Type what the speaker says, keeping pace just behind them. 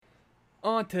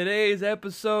On today's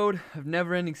episode of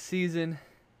Never Ending Season,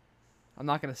 I'm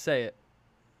not going to say it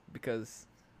because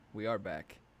we are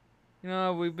back. You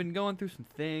know, we've been going through some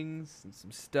things and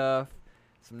some stuff,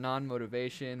 some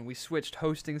non-motivation. We switched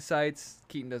hosting sites.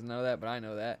 Keaton doesn't know that, but I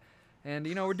know that. And,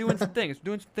 you know, we're doing some things,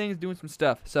 doing some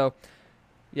stuff. So,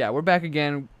 yeah, we're back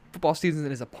again. Football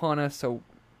season is upon us, so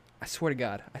I swear to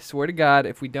God,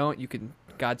 if we don't,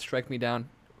 God strike me down.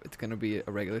 It's going to be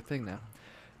a regular thing now.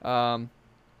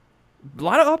 A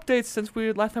lot of updates since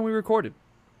last time we recorded.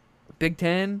 Big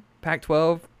Ten,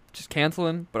 Pac-12, just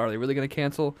canceling, but are they really going to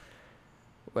cancel?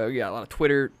 Well, we got a lot of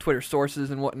Twitter sources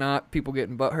and whatnot, people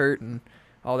getting butthurt and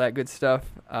all that good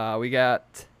stuff. We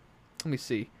got, let me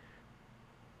see.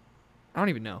 I don't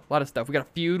even know. A lot of stuff. We got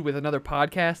a feud with another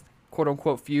podcast,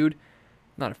 quote-unquote feud.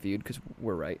 Not a feud because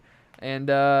we're right. And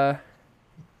the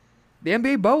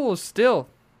NBA bubble is still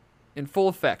in full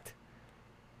effect.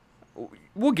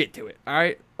 We'll get to it, all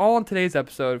right? All on today's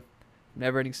episode,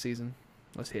 Never Ending Season.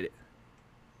 Let's hit it.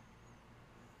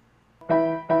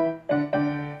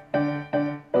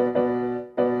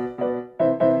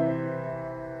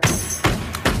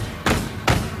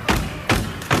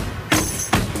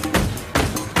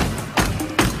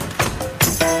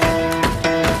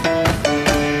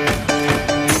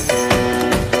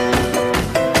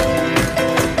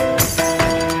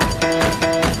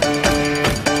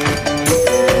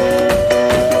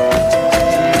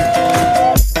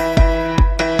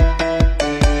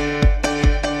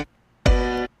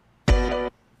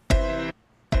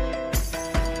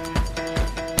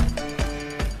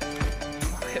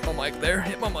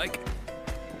 Hit my mic.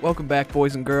 Welcome back,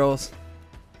 boys and girls.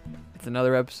 It's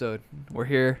another episode. We're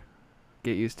here.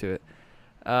 Get used to it.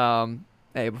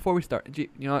 Hey, before we start, you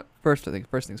know what? First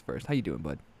things first. How you doing,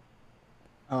 bud?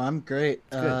 Oh, I'm great.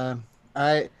 Good.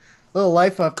 Little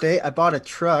life update. I bought a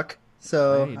truck,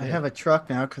 so Hey, you I did. have a truck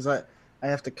now because I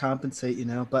have to compensate,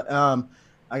 But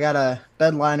I got a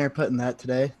bed liner put in that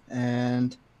today,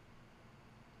 and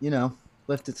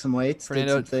lifted some weights, did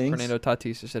some things. Fernando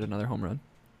Tatis just hit another home run.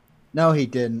 No, he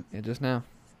didn't. Yeah, just now.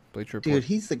 Bleacher Report. Dude,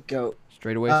 he's the goat.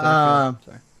 Straight away. Center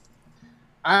field.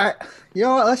 Sorry. You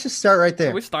know what? Let's just start right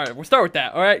there. We'll start with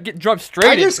that. All right, jump straight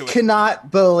I into just it.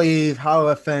 cannot believe how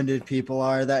offended people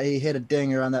are that he hit a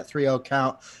dinger on that 3-0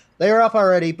 count. They were up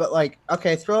already, but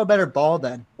okay, throw a better ball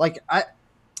then.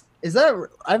 It's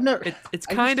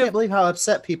kind can't believe how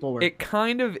upset people were. It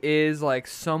kind of is like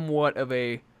somewhat of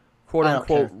a quote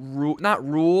unquote rule, not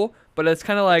rule, but it's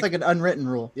kind of like it's like an unwritten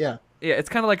rule. Yeah. Yeah, it's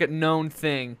kind of like a known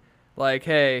thing. Like,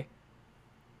 hey,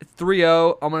 it's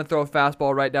 3-0. I'm going to throw a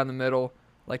fastball right down the middle.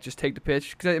 Like, just take the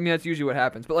pitch. Because, I mean, that's usually what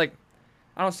happens. But, like,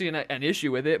 I don't see an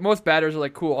issue with it. Most batters are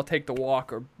like, cool, I'll take the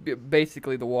walk. Or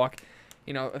basically the walk.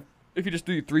 You know, if you just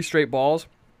do 3 straight balls,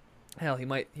 hell, he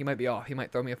might be off. He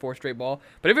might throw me a 4 straight ball.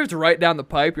 But if it's right down the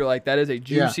pipe, you're like, that is a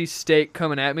juicy steak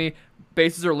coming at me.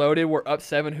 Bases are loaded. We're up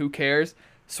 7. Who cares?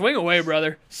 Swing away,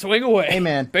 brother. Swing away. Hey,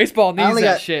 man. Baseball needs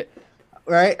that shit.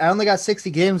 Right, I only got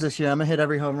 60 games this year. I'm gonna hit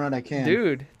every home run I can.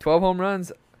 Dude, 12 home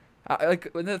runs.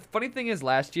 The funny thing is,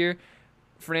 last year,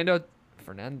 Fernando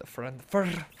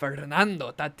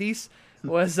Tatis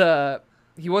was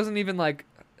he wasn't even like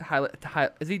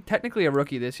is he technically a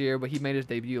rookie this year? But he made his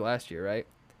debut last year, right?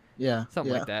 Yeah,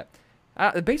 something like that.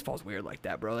 The baseball's weird like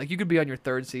that, bro. Like you could be on your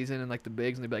 3rd season in like the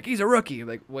bigs, and they'd be like, he's a rookie. You're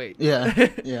like, wait. Yeah,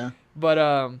 yeah. But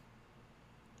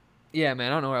yeah,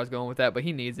 man, I don't know where I was going with that, but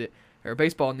he needs it. Or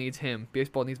baseball needs him.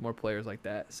 Baseball needs more players like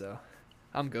that. So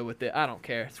I'm good with it. I don't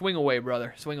care. Swing away,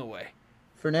 brother. Swing away.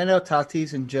 Fernando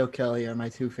Tatis and Joe Kelly are my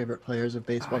 2 favorite players of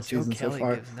baseball season so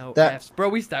far. No Fs. Bro,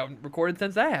 we haven't recorded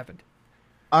since that happened.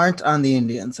 Aren't on the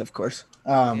Indians, of course.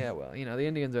 Yeah, well, you know, the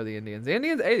Indians are the Indians. The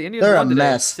Indians they're won a today.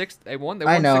 mess. They won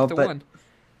I know, 6-1.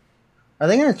 Are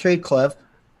they going to trade Clev?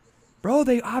 Bro,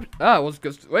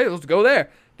 let's go there.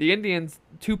 The Indians,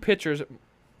 2 pitchers.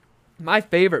 My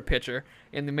favorite pitcher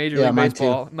in the Major League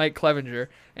Baseball, Mike Clevenger,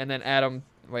 and then Adam,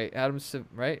 right?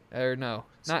 Or no,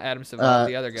 not Adam Savale,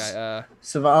 the other guy.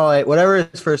 Savale, whatever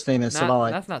his first name is,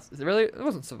 Savale. That's not really. It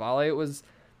wasn't Savale. It was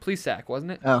Plesac,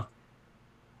 wasn't it? Oh,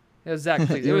 it was Zach.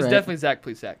 It was definitely Zach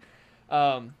Plesac.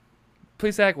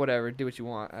 Plesac, whatever. Do what you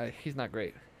want. He's not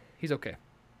great. He's okay,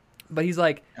 but he's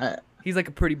like a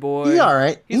pretty boy. He's all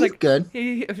right. He's like good.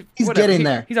 He's getting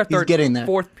there. He's our third. He's getting there.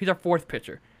 He's our 4th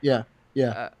pitcher. Yeah,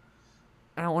 yeah.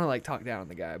 I don't want to like talk down on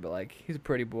the guy, but like he's a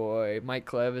pretty boy. Mike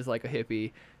Clev is like a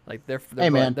hippie. Like they're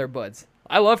they're buds.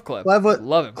 I love Clev. Love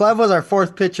him. Clev was our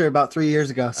 4th pitcher about 3 years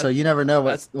ago, so you never know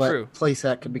what place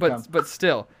that could become. But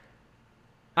still,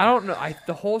 I don't know.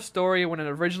 The whole story when it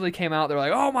originally came out, they're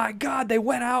like, "Oh my God, they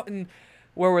went out and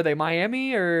where were they?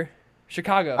 Miami or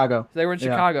Chicago?" Chicago. They were in Yeah.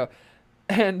 Chicago,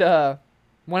 and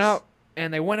went out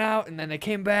and they went out, and then they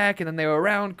came back, and then they were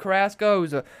around Carrasco,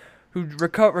 not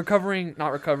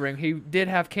recovering. He did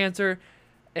have cancer,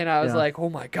 and I was Yeah. like, oh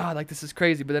my god, like this is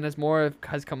crazy. But then as more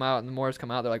has come out, and the more has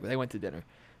come out, they're like, they went to dinner.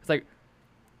 It's like,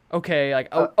 okay, like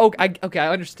I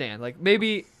understand. Like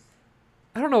maybe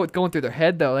I don't know what's going through their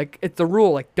head though. Like it's the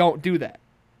rule, like don't do that,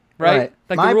 right? Right.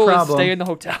 Like My the rule is problem- stay in the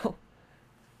hotel.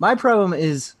 My problem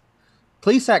is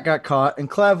Plesac got caught, and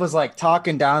Clev was like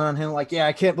talking down on him, like, "Yeah,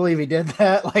 I can't believe he did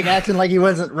that," like acting like he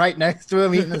wasn't right next to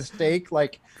him eating a steak.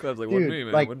 Like, Clev's like,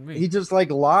 dude, like he just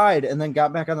like lied and then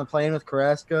got back on the plane with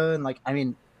Carrasco, and like, I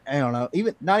mean, I don't know,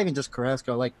 even not even just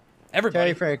Carrasco, like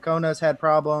Everybody. Terry Francona's had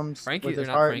problems Frankie, with they're his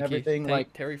not heart Frankie. and everything.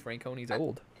 Like, Terry Franconi's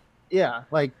old. yeah,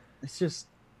 like it's just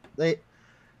they.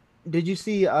 Did you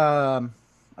see?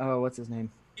 What's his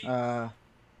name?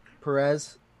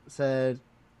 Perez said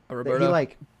that Roberto. he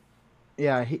like,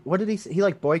 yeah. What did he say? He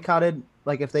like boycotted.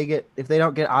 Like if they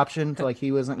don't get optioned, like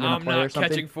he wasn't gonna I'm play or not something.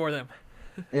 catching for them.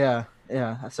 Yeah,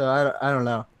 yeah. So I don't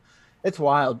know. It's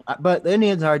wild, but the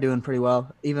Indians are doing pretty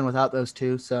well even without those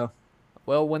two. So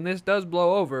Well, when this does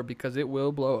blow over, because it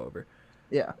will blow over.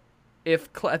 yeah,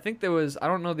 I think there was, I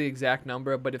don't know the exact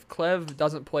number, but if Clev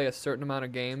doesn't play a certain amount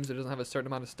of games or doesn't have a certain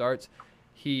amount of starts,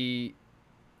 he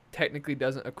technically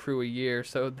doesn't accrue a year,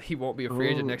 so he won't be a free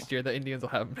agent Ooh. next year. The Indians will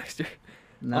have him next year.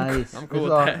 nice. I'm cool It's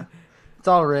with all, that. It's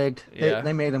all rigged. Yeah.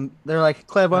 They made them. They're like,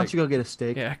 Clev, why Like, don't you go get a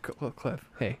steak? Yeah, well, Clev,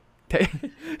 hey.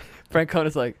 Frank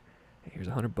Cona's like, hey, here's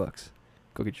 $100.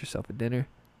 Go get yourself a dinner.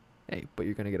 Hey, but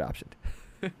you're going to get optioned.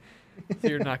 So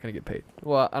you're not going to get paid.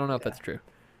 Well, I don't know if that's true.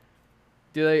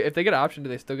 If they get optioned, do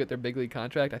they still get their big league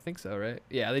contract? I think so, right?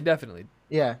 Yeah, they definitely.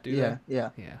 Yeah, Do yeah, yeah.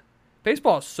 Yeah.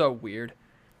 Baseball is so weird.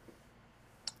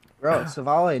 Bro,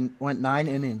 Savale went 9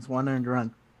 innings, 1 earned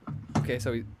run. Okay,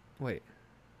 so wait.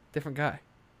 Different guy.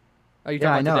 Oh, you Yeah,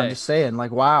 I talking know. about I'm today? just saying,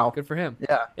 like, wow. Good for him.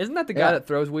 Yeah. Isn't that the guy Yeah. that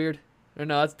throws weird? Or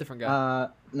no, that's a different guy.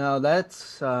 No,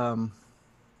 that's You know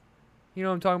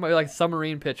what I'm talking about? Like a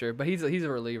submarine pitcher, but he's a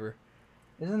reliever.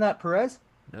 isn't that Perez?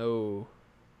 No.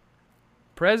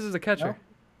 Perez is a catcher. No?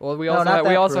 Well, we No, also not have, we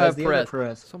that also Perez, have the other Perez.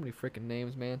 Perez. So many freaking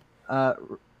names, man.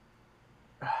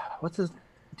 What's his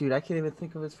dude? I can't even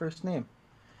think of his first name.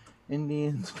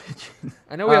 Indians pitching.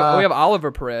 I know we have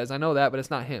Oliver Perez. I know that, but it's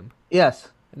not him. Yes.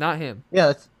 Not him.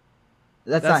 Yeah,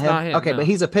 that's not him. Okay, no. but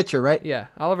he's a pitcher, right? Yeah,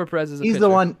 Oliver Perez is a He's pitcher. the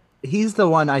one. He's the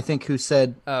one I think who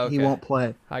said Oh, he okay. won't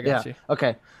play. I got Yeah. you.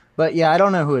 Okay. But yeah, I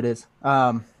don't know who it is.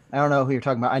 I don't know who you're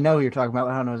talking about. I know who you're talking about,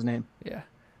 but I don't know his name. Yeah.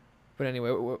 But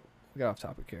anyway, we got off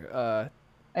topic here.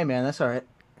 Hey man, that's all right.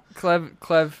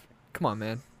 Clev, come on,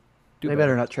 man. They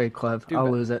better not trade Clev. Do I'll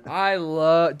better. lose it.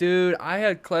 Dude, I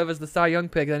had Clev as the Cy Young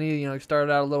pick. Then he,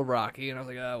 started out a little rocky, and I was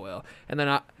like, oh well. And then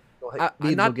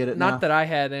Biebs will get it now. not that I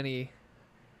had any.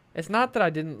 It's not that I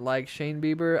didn't like Shane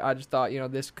Bieber. I just thought,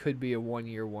 this could be a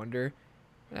 1-year wonder,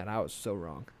 and I was so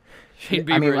wrong. Shane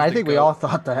Bieber. I mean, is I the think we GOAT. all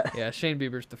thought that. Yeah, Shane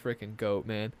Bieber's the freaking GOAT,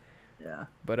 man. Yeah.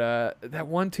 But that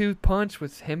 1-2 punch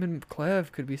with him and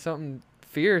Clev could be something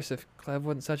fierce if Clev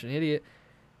wasn't such an idiot.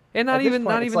 And At this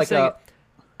point, it's like saying. a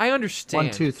I understand.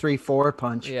 1, 2, 3, 4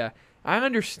 punch. Yeah, I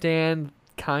understand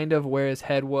kind of where his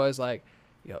head was. Like,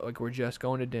 like we're just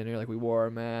going to dinner. Like we wore our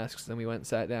masks, then we went and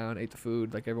sat down, ate the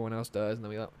food like everyone else does, and then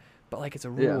we left. But like it's a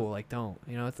rule. Yeah. Like don't.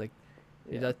 It's like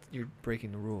Yeah. you're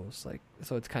breaking the rules. Like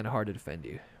so, it's kind of hard to defend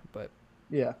you. But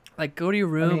Yeah. like go to your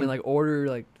room mean- and like order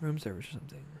like room service or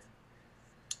something.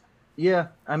 Yeah.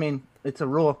 I mean, it's a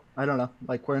rule. I don't know.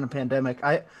 Like we're in a pandemic.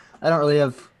 I don't really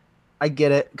have. I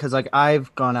get it because like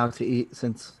I've gone out to eat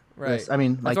since. Right. This. I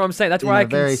mean, That's like what I'm saying. That's in why I a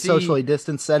can very see. socially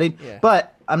distanced setting. Yeah.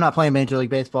 But I'm not playing Major League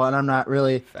Baseball, and I'm not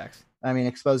really. Facts. I mean,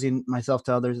 exposing myself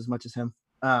to others as much as him.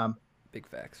 Big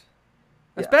facts.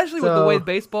 Yeah. Especially with the way So-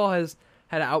 baseball has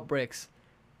had outbreaks,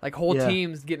 like whole Yeah.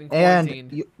 teams getting And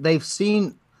quarantined. they've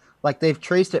seen, like, they've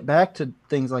traced it back to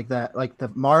things like that. Like the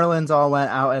Marlins all went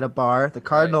out at a bar. The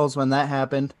Cardinals, when that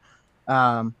happened,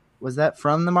 was that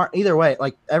from the Either way,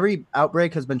 like every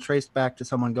outbreak has been traced back to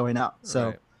someone going out. So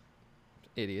Right.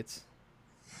 Idiots.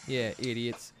 Yeah,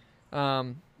 idiots.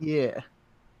 yeah,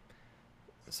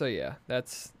 So yeah,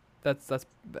 that's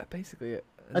basically it.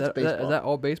 Is That's that, baseball. Is that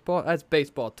all baseball? That's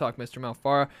baseball talk, Mr.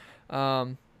 Malfara.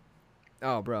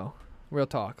 Oh, bro, real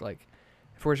talk. Like,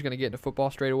 if we're just gonna get into football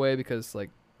straight away, because we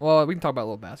can talk about a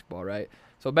little basketball, right?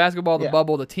 So basketball, the Yeah.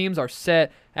 bubble, the teams are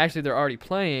set. Actually, they're already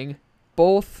playing.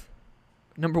 Both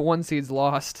number 1 seeds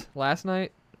lost last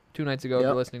night, 2 nights ago. If you're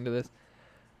Yep. listening to this,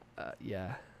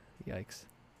 yeah, yikes.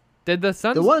 Did the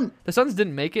Suns? the one The Suns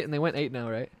didn't make it, and they went 8-0,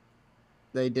 right?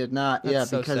 they did not. That's yeah,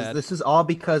 so because sad. this is all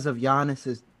because of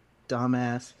Giannis's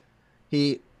dumbass.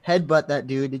 He headbutt that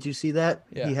dude. Did you see that?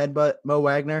 Yeah. He headbutt Mo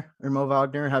Wagner,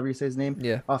 however you say his name,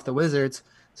 Yeah. off the Wizards.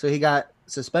 So he got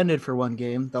suspended for one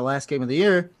game, the last game of the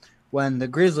year, when the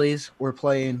Grizzlies were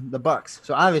playing the Bucks.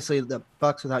 So obviously the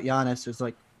Bucks without Giannis is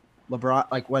like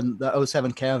LeBron, like when the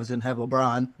 '07 Cavs didn't have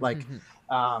LeBron, like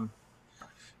um,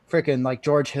 freaking like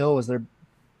George Hill was their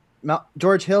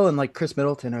George Hill and like Chris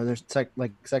Middleton are their second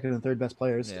and third best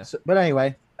players. Yeah. So, but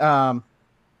anyway,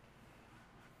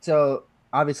 so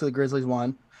obviously the Grizzlies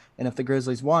won, and if the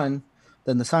Grizzlies won,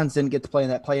 then the Suns didn't get to play in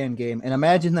that play-in game. And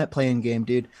imagine that play-in game,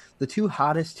 dude. The two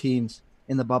hottest teams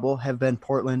in the bubble have been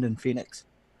Portland and Phoenix.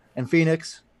 And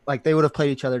Phoenix, like they would have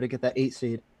played each other to get that 8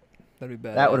 seed. That'd be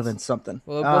bad. That would have been something.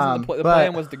 Well, it wasn't the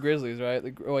play-in was the Grizzlies, right?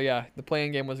 The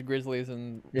play-in game was the Grizzlies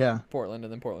and Portland,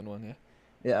 and then Portland won. Yeah.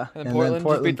 Yeah, and then Portland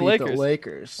just beat the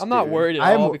Lakers. I'm not worried at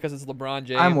all because it's LeBron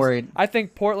James. I'm worried. I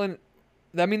think Portland.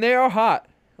 I mean, they are hot.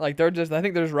 Like I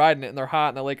think they're just riding it, and they're hot,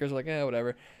 and the Lakers are like,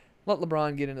 whatever. Let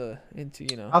LeBron get into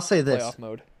I'll say this. Playoff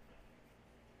mode.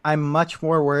 I'm much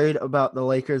more worried about the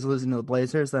Lakers losing to the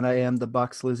Blazers than I am the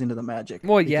Bucks losing to the Magic.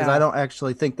 Well, yeah. Because I don't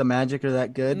actually think the Magic are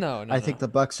that good. No. I think the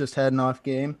Bucks just had an off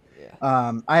game.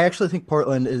 Yeah. I actually think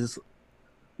Portland is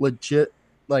legit.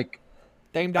 Like,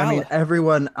 Dame Dollar. I mean,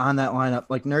 everyone on that lineup.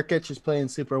 Like Nurkic is playing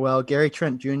super well. Gary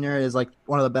Trent Jr. is like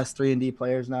one of the best 3-and-D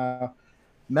players now.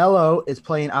 Melo is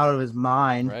playing out of his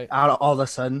mind. Right. Out of all of a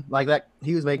sudden, like that,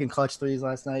 he was making clutch threes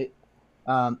last night.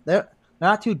 They're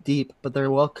not too deep, but they're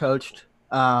well coached.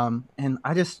 And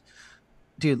I just,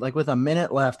 dude, like with a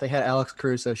minute left, they had Alex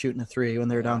Caruso shooting a 3 when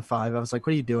they were down 5. I was like,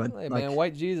 what are you doing? Hey, like, man,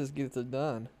 White Jesus gets it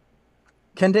done.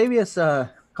 Kendavius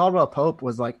Caldwell Pope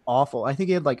was like awful. I think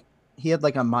he had like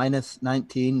a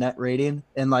 -19 net rating,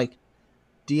 and like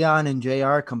Dion and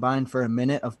JR combined for a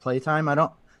minute of playtime.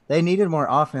 They needed more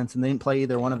offense, and they didn't play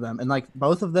either one of them. And like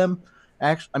both of them,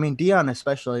 actually, I mean Dion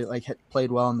especially, like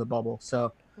played well in the bubble.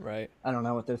 So right, I don't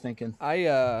know what they're thinking.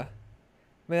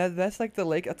 Man, that's like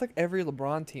that's like every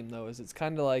LeBron team though. It's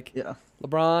kind of like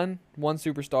LeBron, one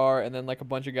superstar, and then like a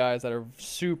bunch of guys that are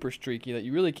super streaky that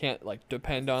you really can't like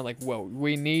depend on. Like, well,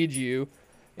 we need you,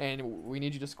 and we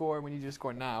need you to score. We need you to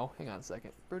score now. Hang on a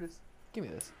second, Brutus, give me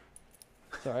this.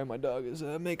 Sorry, my dog is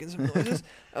making some noises.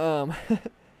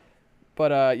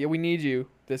 But yeah, we need you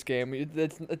this game.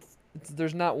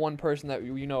 There's not one person that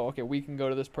okay, we can go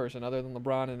to this person other than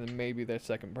LeBron, and then maybe the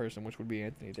second person, which would be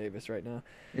Anthony Davis right now.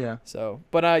 Yeah. So,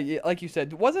 but like you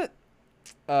said, wasn't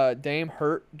Dame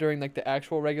hurt during like the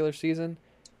actual regular season?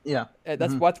 Yeah.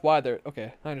 That's why they're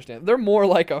okay. I understand. They're more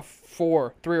like a 3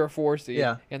 or 4 seed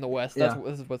in the West. This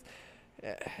is what.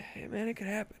 Man, it could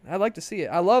happen. I'd like to see it.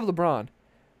 I love LeBron.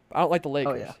 I don't like the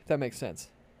Lakers. Oh, yeah. If that makes sense.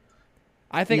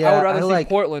 I think I would rather see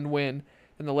Portland win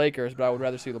than the Lakers, but I would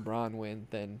rather see LeBron win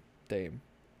than Dame.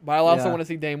 But I also want to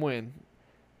see Dame win.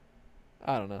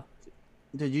 I don't know.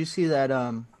 Did you see that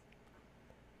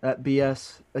that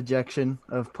BS ejection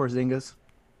of Porzingis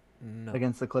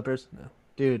against the Clippers? No.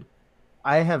 Dude,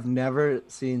 I have never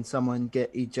seen someone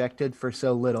get ejected for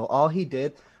so little. All he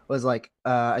did was like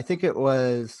I think it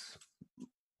was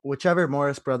whichever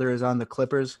Morris brother is on the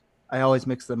Clippers. I always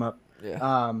mix them up.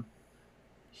 Yeah.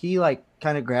 He like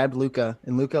kind of grabbed Luka,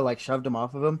 and Luka like shoved him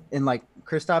off of him, and like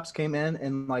Kristaps came in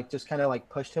and like just kind of like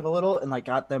pushed him a little and like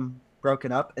got them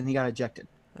broken up, and he got ejected.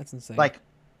 That's insane. Like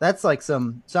that's like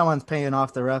someone's paying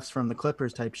off the refs from the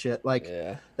Clippers type shit. Like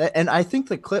that, and I think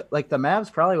the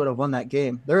Mavs probably would have won that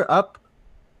game. They're up.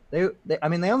 They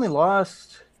only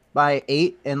lost by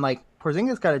 8, and like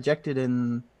Porzingis got ejected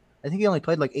in. I think he only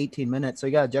played like 18 minutes, so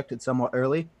he got ejected somewhat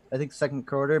early. I think second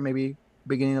quarter, maybe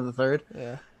beginning of the third.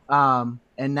 Yeah.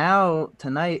 And now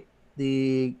tonight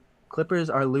the Clippers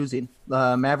are losing.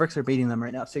 The Mavericks are beating them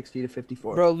right now,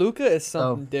 60-54. Bro, Luka is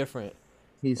something different.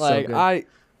 He's like so good.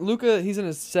 Luka, he's in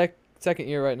his second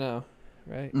year right now,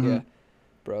 right? Mm-hmm. Yeah.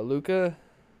 Bro, Luka,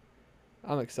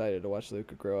 I'm excited to watch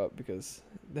Luka grow up because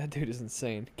that dude is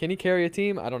insane. Can he carry a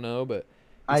team? I don't know, but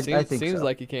I think seems so.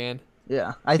 like he can.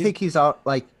 Yeah, I think he's out.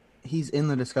 Like he's in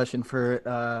the discussion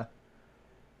for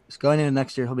going into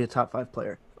next year. He'll be a top 5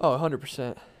 player. Oh,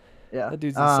 100%. Yeah, that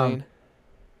dude's insane.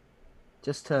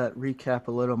 Just to recap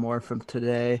a little more from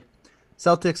today,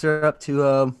 Celtics are up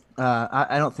 2-0.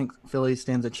 I don't think Philly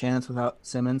stands a chance without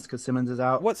Simmons because Simmons is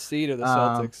out. What seed are the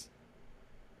Celtics?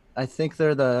 I think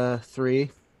they're the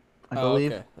 3, I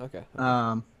believe. Okay.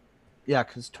 Yeah,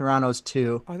 because Toronto's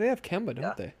 2. Oh, they have Kemba,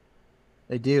 don't they?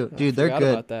 They do. Dude, they're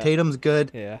good. Tatum's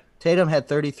good. Yeah. Tatum had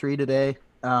 33 today.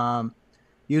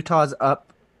 Utah's up.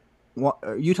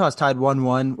 Utah's tied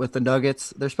 1-1 with the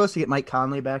Nuggets. They're supposed to get Mike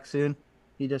Conley back soon.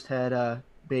 He just had a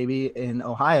baby in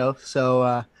Ohio,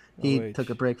 so he took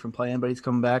a break from playing, but he's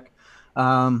coming back.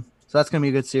 So that's going to be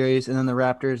a good series. And then the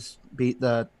Raptors beat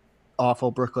the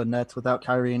awful Brooklyn Nets without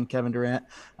Kyrie and Kevin Durant.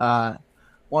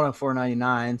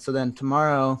 104.99. So then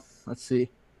tomorrow, let's see.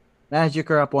 Magic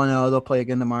are up 1-0. They'll play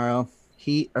again tomorrow.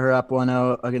 Heat are up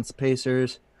 1-0 against the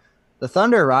Pacers. The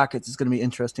Thunder Rockets is going to be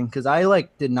interesting because I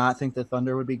did not think the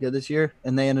Thunder would be good this year,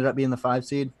 and they ended up being the 5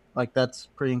 seed. Like that's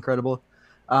pretty incredible.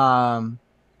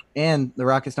 And the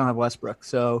Rockets don't have Westbrook,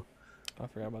 so I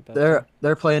forgot about that.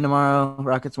 they're playing tomorrow.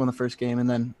 Rockets won the first game, and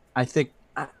then I think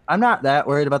I'm not that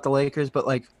worried about the Lakers, but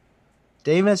like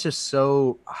Dame is just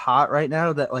so hot right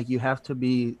now that like you have to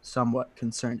be somewhat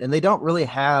concerned, and they don't really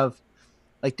have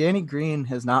like Danny Green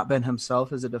has not been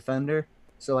himself as a defender.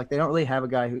 So like they don't really have a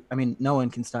guy who, I mean, no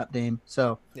one can stop Dame.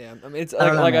 So Yeah, I mean it's I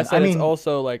don't know, like I man. said, I it's mean,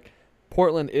 also like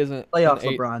Portland isn't playoff an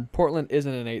 8. LeBron. Portland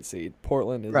isn't an 8 seed.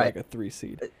 Portland is Right. like a 3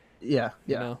 seed. Yeah,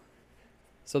 You yeah, know?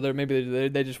 So they're maybe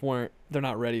they just weren't. They're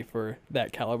not ready for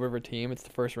that caliber of a team. It's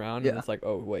the first round, and Yeah. it's like,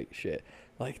 oh wait, shit,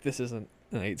 like this isn't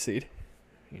an 8 seed.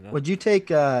 You know? Would you take?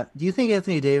 Do you think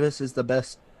Anthony Davis is the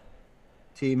best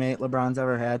teammate LeBron's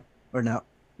ever had, or no?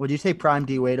 Would you take prime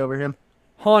D Wade over him?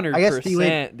 I guess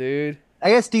D-Wade- 100%, dude. I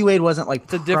guess D Wade wasn't like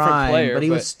It's a different prime, player, but he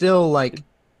was but still like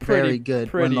Pretty very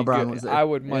good when pretty LeBron good. was there. I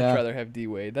would much Yeah. rather have D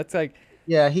Wade. That's like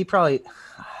Yeah, he probably.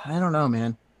 I don't know,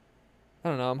 man. I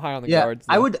don't know. I'm high on the Yeah, guards.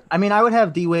 I though. would. I mean, I would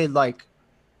have D Wade like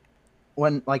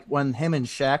when him and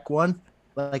Shaq won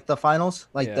like the finals,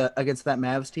 like Yeah. the against that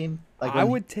Mavs team. Like I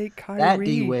when would take Kyrie. that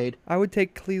D Wade. I would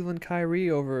take Cleveland Kyrie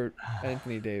over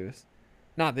Anthony Davis.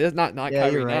 Not this, not Yeah,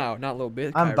 Kyrie you're right. now, not a little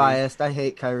bit. I'm Kyrie. biased. I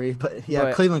hate Kyrie, but yeah,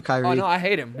 But- Cleveland Kyrie. Oh no, I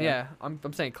hate him. Yeah. Yeah, I'm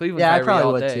saying Cleveland yeah, I Kyrie probably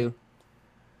all would day. too.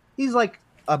 He's like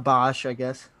a Bosch, I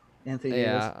guess. Anthony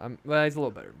Davis. Yeah, well, he's a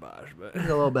little better than Bosh, but He's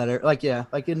a little better. Like yeah,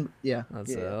 like in yeah. let's,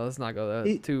 yeah. let's not go that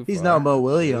He- too he's far. no Mo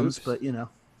Williams, Oops. but you know.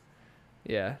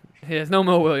 Yeah, he has no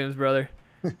Mo Williams, brother.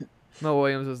 Mo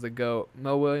Williams was the GOAT.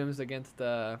 Mo Williams against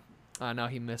the. Oh no,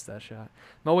 he missed that shot.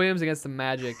 Mo Williams against the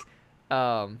Magic.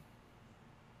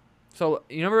 So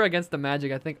you remember against the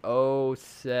Magic? I think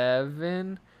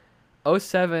 07?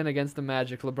 07 against the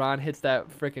Magic. LeBron hits that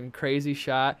freaking crazy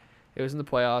shot. It was in the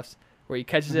playoffs where he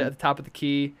catches it at the top of the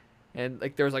key, and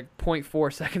like there was like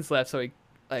 0.4 seconds left, so he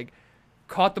like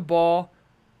caught the ball,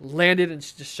 landed, and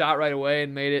just shot right away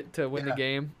and made it to win the Yeah.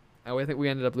 game. I think we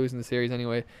ended up losing the series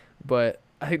anyway, but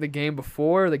I think the game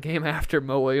before, the game after,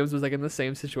 Mo Williams was like in the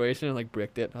same situation and like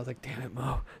bricked it. I was like, damn it,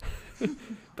 Mo.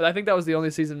 But I think that was the only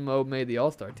season Mo made the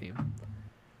All-Star team.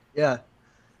 Yeah,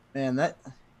 man, that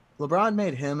LeBron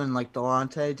made him and like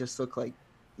Delonte just look like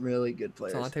really good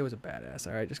players. Solante was a badass,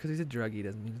 all right? Just because he's a druggie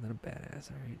doesn't mean he's not a badass,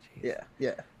 all right? Jeez. Yeah,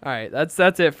 yeah. All right, that's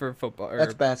it for football. Or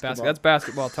That's basketball. That's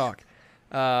basketball talk.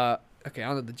 Okay,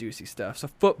 on to the juicy stuff. So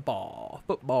football.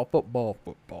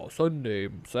 Sunday,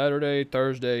 Saturday,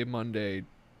 Thursday, Monday.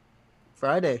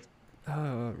 Friday.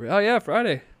 Oh yeah,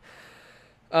 Friday.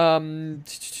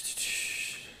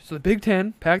 So the Big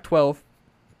Ten, Pac-12,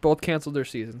 both canceled their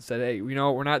season. Said, hey, you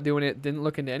know, we're not doing it. Didn't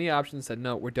look into any options. Said,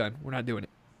 no, we're done. We're not doing it.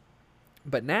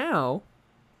 But now,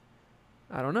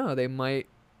 I don't know. They might,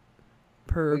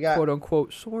 per We got-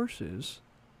 quote-unquote sources,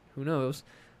 who knows,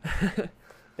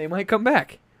 they might come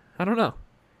back. I don't know.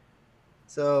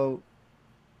 So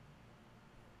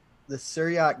the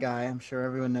Suryatt guy, I'm sure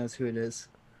everyone knows who it is,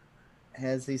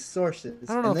 has these sources.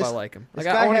 I don't know and if I this- like him. this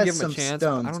Like, I guy want to has give him a some chance.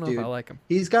 stones, but I don't know dude. if I like him.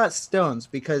 He's got stones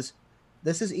because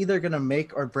this is either gonna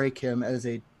make or break him as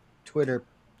a Twitter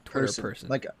person.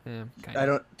 Like Yeah, I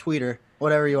don't tweeter,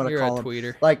 whatever you want to You're call a him.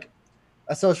 tweeter. Like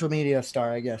a social media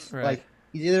star, I guess. Right. Like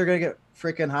he's either gonna get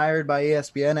freaking hired by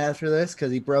ESPN after this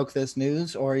because he broke this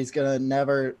news, or he's gonna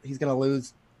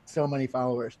lose so many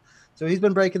followers. So he's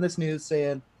been breaking this news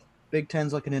saying Big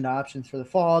Ten's looking into options for the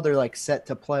fall. They're like set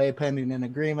to play pending an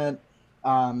agreement.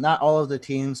 Not all of the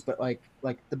teams, but like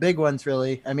the big ones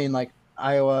really. I mean like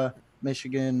Iowa,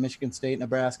 Michigan State,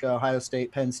 Nebraska, Ohio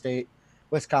State, Penn State,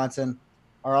 Wisconsin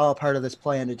are all part of this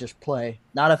plan to just play.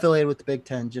 Not affiliated with the Big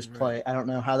Ten, just Right. play. I don't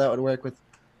know how that would work with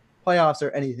playoffs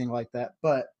or anything like that,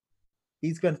 but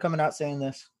he's been coming out saying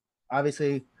this.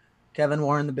 Obviously, Kevin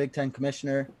Warren, the Big Ten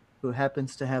commissioner, who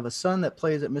happens to have a son that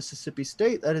plays at Mississippi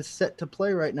State that is set to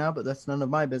play right now, but that's none of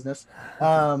my business,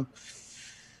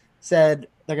 said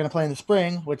they're going to play in the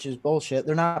spring, which is bullshit.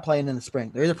 They're not playing in the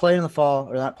spring. They're either playing in the fall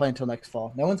or not playing until next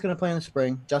fall. No one's going to play in the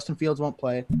spring. Justin Fields won't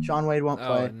play. Sean Wade won't Oh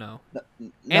play. no.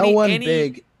 No one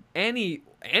big.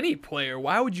 Any player,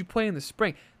 why would you play in the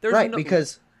spring? There's Right, no,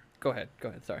 because go ahead.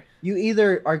 Sorry. you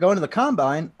either are going to the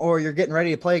combine or you're getting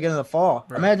ready to play again in the fall.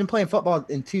 Right. Imagine playing football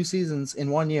in 2 seasons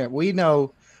in 1 year. We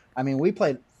know, I mean, we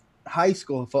played high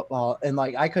school football and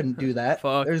like I couldn't do that.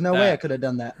 Fuck There's no way that. I could have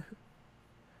done that.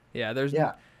 Yeah, there's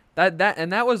Yeah.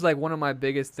 that was like one of my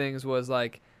biggest things was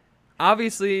like,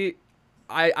 obviously,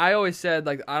 I always said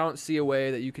like I don't see a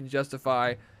way that you can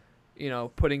justify,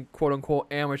 putting quote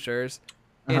unquote amateurs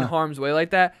in Uh-huh. harm's way like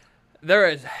that. There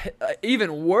is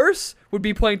even worse would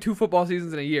be playing 2 football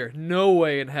seasons in a year. No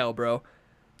way in hell, bro.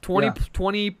 20, Yeah.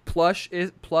 20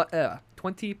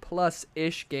 plus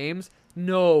ish games.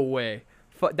 No way.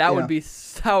 That would Yeah. be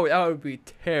that would be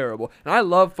terrible. And I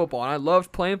love football and I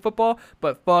love playing football,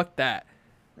 but fuck that.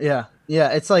 Yeah, yeah,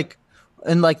 it's like,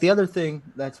 and like the other thing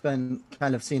that's been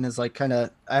kind of seen as like kind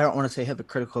of, I don't want to say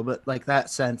hypocritical, but like that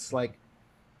sense, like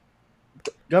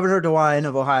Governor DeWine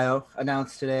of Ohio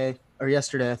announced today or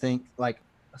yesterday, I think, like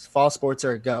fall sports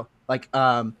are a go. Like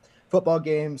football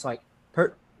games, like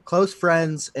close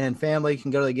friends and family can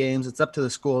go to the games. It's up to the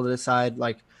school to decide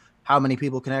like how many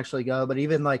people can actually go. But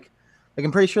even like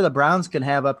I'm pretty sure the Browns can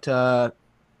have up to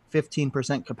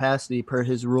 15% capacity per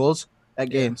his rules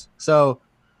at Yeah. games. So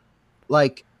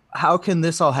like how can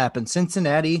this all happen?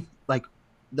 Cincinnati, like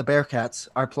the Bearcats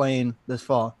are playing this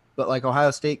fall, but like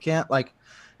Ohio State can't. Like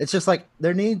it's just like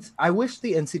there needs, I wish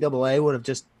the NCAA would have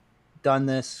just done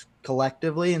this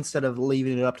collectively instead of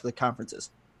leaving it up to the conferences.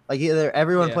 Like either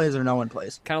everyone Yeah. plays or no one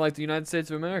plays. Kind of like the United States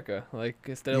of America. Like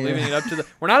instead of Yeah. leaving it up to the,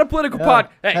 we're not a political Yeah. pod.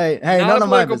 Hey, Hey, not none a of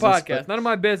my political business, podcast. but- None of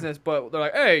my business. But they're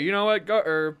like, hey, you know what?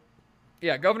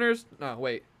 Governors. No,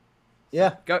 wait.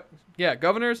 Yeah.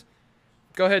 Governors.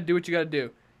 Go ahead, do what you got to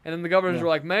do. And then the governors Yeah. were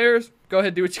like, mayors, go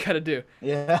ahead, do what you got to do.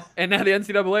 Yeah. And now the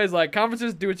NCAA is like,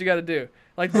 conferences, do what you got to do.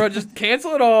 Like, bro, just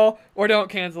cancel it all or don't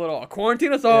cancel it all.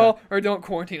 Quarantine us all or don't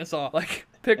quarantine us all. Like,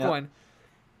 pick Yeah. one.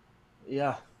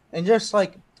 Yeah. And just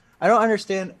like, I don't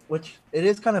understand, which it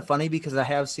is kind of funny because I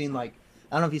have seen like,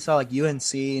 I don't know if you saw like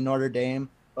UNC, Notre Dame,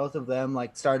 both of them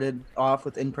like started off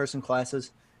with in-person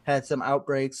classes, had some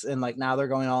outbreaks, and like now they're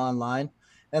going all online.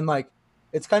 And like,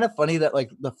 it's kind of funny that like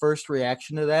the first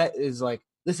reaction to that is like,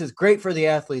 this is great for the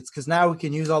athletes because now we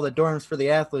can use all the dorms for the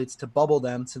athletes to bubble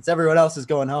them since everyone else is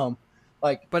going home.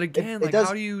 Like, But again, it like, does,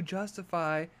 how do you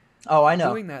justify oh, I know.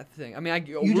 doing that thing? I mean,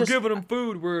 we're just- giving them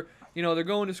food. We're, they're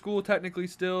going to school technically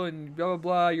still, and blah blah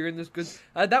blah. You're in this good.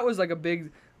 That was like a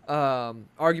big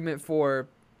argument for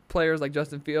players like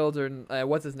Justin Fields or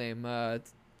what's his name?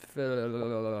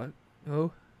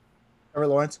 Who? Trevor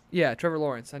Lawrence. Yeah, Trevor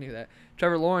Lawrence. I knew that.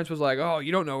 Trevor Lawrence was like, "Oh,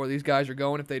 you don't know where these guys are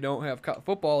going if they don't have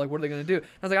football. Like, what are they gonna do?" And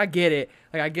I was like, "I get it.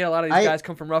 Like, I get a lot of these guys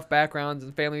come from rough backgrounds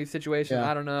and family situations. Yeah.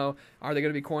 I don't know. Are they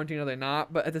gonna be quarantined? Are they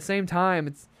not? But at the same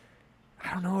time,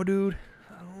 I don't know, dude.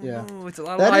 I don't know. It's a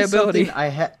lot of That is liability.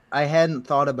 something I hadn't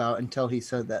thought about until he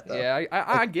said that though. Yeah,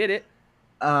 I get it.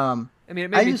 I mean, it I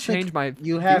made me just think change my you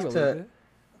view have a little to- bit.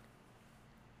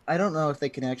 I don't know if they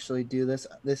can actually do this.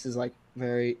 This is like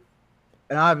an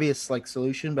obvious like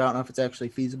solution, but I don't know if it's actually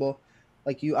feasible.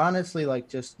 Like you honestly like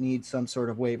just need some sort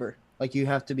of waiver. Like you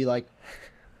have to be like,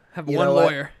 Have you one know what?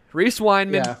 lawyer. Reese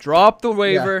Weinman, Yeah. drop the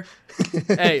waiver.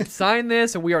 Hey, sign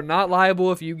this, and we are not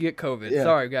liable if you get COVID. Yeah.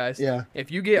 Sorry, guys. yeah, If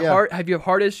you get Yeah. if you have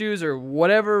heart issues or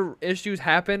whatever issues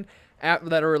happen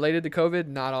that are related to COVID,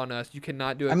 not on us. You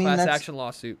cannot do a I mean, class that's- action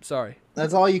lawsuit. Sorry.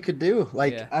 that's all you could do.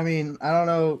 Like Yeah. I mean, I don't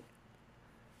know,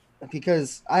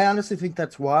 because I honestly think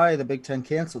that's why the Big Ten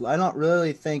canceled. I don't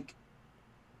really think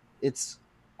it's.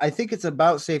 I think it's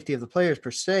about safety of the players per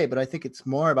se, but I think it's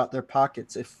more about their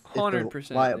pockets if they're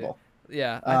 100%, liable.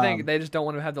 Yeah, I think Um, they just don't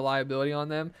want to have the liability on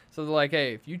them. So they're like,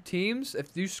 hey, if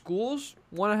you schools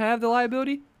want to have the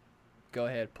liability, go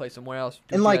ahead, play somewhere else.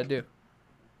 Do And, what you like, gotta do.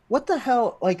 What the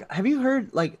hell? Like, have you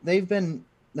heard? Like, the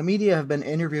media have been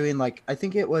interviewing. Like, I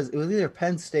think it was either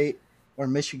Penn State or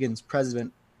Michigan's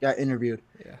president got interviewed,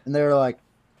 Yeah. and they were like,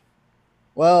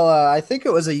 "Well, I think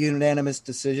it was a unanimous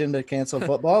decision to cancel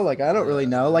football. Like, I don't really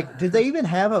know. Like, did they even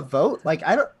have a vote? Like,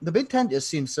 I don't. The Big Ten just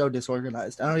seems so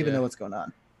disorganized. I don't even Yeah. know what's going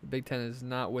on. The Big Ten is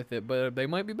not with it, but they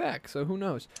might be back. So who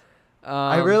knows?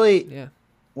 I really Yeah.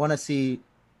 want to see.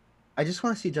 I just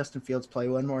want to see Justin Fields play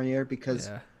one more year because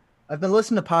Yeah. I've been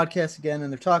listening to podcasts again,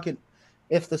 and they're talking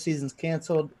if the season's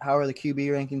canceled, how are the QB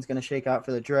rankings going to shake out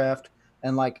for the draft?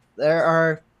 And like, there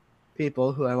are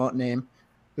people who I won't name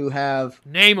who have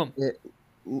Name them.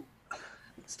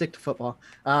 stick to football.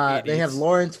 They have Idiots.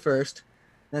 Lawrence first,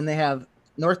 then they have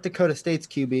North Dakota State's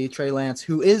QB Trey Lance,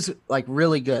 who is like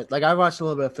really good. Like I watched a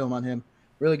little bit of film on him,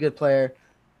 really good player.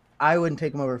 I wouldn't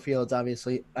take him over Fields,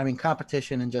 obviously. I mean,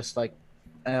 competition and just like,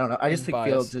 I don't know. I just think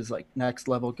Bias. Fields is like next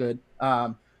level good.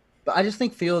 But I just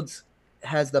think Fields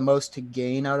has the most to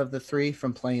gain out of the three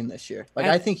from playing this year. Like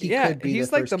I think he could be he's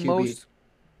the like first the QB. most.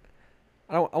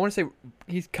 I want to say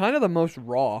he's kind of the most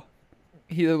raw.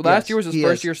 Last Yes, year was his he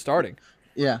first is. year starting.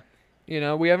 Yeah,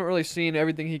 We haven't really seen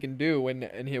everything he can do,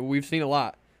 and we've seen a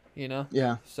lot.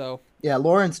 yeah, So yeah.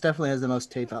 Lawrence definitely has the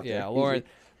most tape out there. yeah, easily.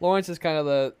 Lawrence is kind of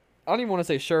the. I don't even want to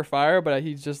say surefire, but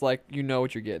he's just like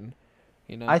what you're getting.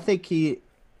 I think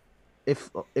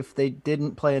if they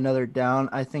didn't play another down,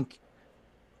 I think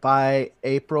by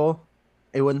April,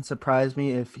 it wouldn't surprise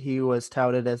me if he was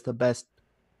touted as the best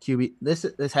QB.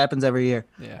 This happens every year.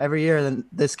 Yeah. Every year, then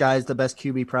this guy's the best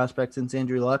QB prospect since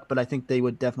Andrew Luck. But I think they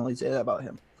would definitely say that about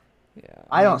him. Yeah.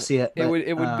 I don't see it. It But,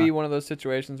 would be one of those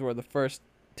situations where the first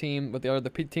team with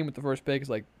the team with the first pick is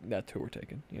like, that's who we're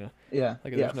taking. yeah, Like yeah,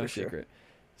 there's no for sure. secret.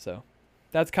 So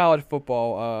that's college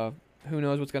football. Who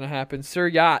knows what's gonna happen? Sir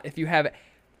Yacht, if you have it,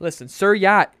 listen, Sir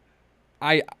Yacht,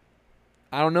 I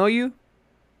don't know you,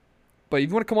 but if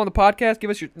you want to come on the podcast, give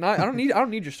us your. Not, I don't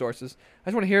need your sources. I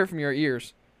just want to hear it from your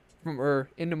ears, or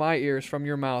into my ears from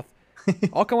your mouth.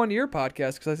 I'll come on to your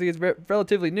podcast because I think it's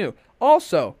relatively new.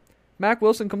 Also, Mac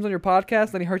Wilson comes on your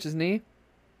podcast, then he hurts his knee.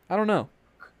 I don't know.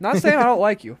 Not saying I don't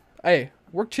like you. Hey,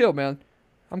 we're chill, man.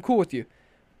 I'm cool with you,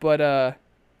 but I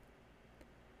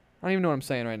don't even know what I'm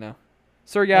saying right now.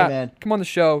 Sir Yacht, man. come on the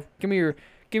show. Give me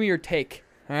your take.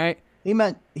 All right. He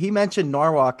mentioned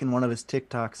Norwalk in one of his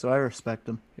TikToks, so I respect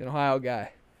him. You're an Ohio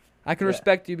guy. I can Yeah.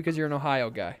 respect you because you're an Ohio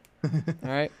guy. All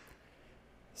right.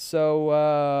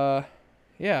 So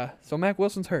yeah. So Mac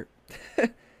Wilson's hurt.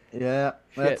 Yeah,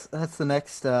 Shit. that's the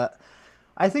next.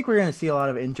 I think we're gonna see a lot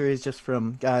of injuries just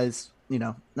from guys,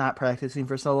 not practicing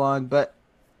for so long. But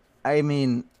I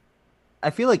mean, I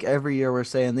feel like every year we're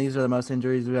saying these are the most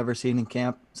injuries we've ever seen in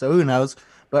camp. So who knows?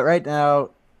 But right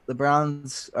now, the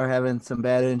Browns are having some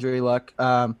bad injury luck.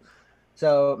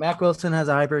 So Mac Wilson has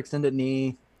a hyperextended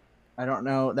knee. I don't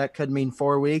know. That could mean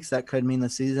 4 weeks. That could mean the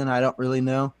season. I don't really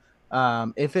know.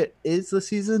 If it is the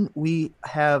season, we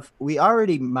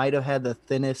already might have had the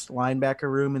thinnest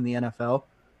linebacker room in the NFL.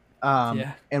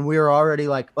 Yeah. And we were already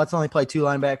like, let's only play 2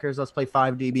 linebackers. Let's play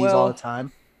 5 DBs all the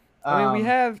time. I mean, we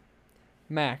have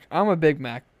Mac. I'm a big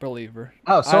Mac believer.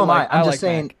 Oh, so am I. I'm just like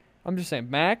saying. Mac. I'm just saying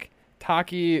Mac,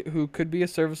 Taki, who could be a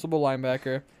serviceable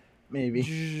linebacker. Maybe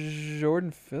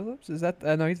Jordan Phillips, is that?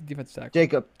 No, he's a defensive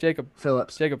tackle. Jacob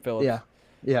Phillips. Jacob Phillips.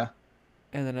 Yeah.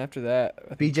 And then after that,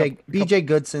 I think BJ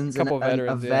Goodson's couple a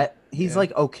veterans, vet. He's yeah.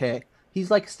 like okay. He's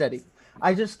like steady.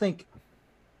 I just think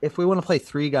if we want to play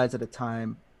 3 guys at a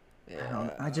time,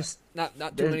 I just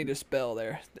not too many to spell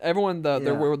there. Everyone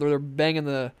they're banging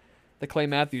the Clay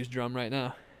Matthews drum right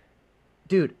now.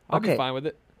 dude. I'll Okay, be fine with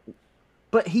it.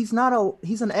 but he's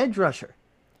an edge rusher.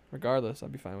 Regardless, I'll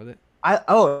be fine with it.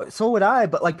 So would I.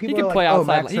 But like He people can are play like,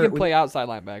 outside. Max He hurt. can play outside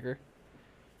linebacker.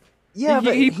 Yeah,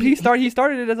 but he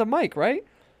started it as a Mike, right?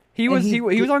 He was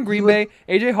on Green Bay.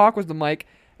 AJ Hawk was the Mike.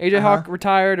 AJ Hawk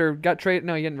retired or got traded.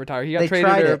 No, he didn't retire. He got They traded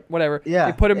tried or it. whatever. Yeah,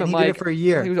 They put him and at he Mike. did it for a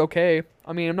year. He was okay.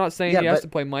 I mean, I'm not saying Yeah, he has but- to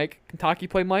play Mike. Can Taki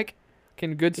play Mike?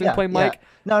 Can Goodson Yeah, play Mike?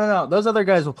 yeah. No. Those other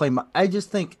guys will play. I just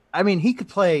think. I mean, he could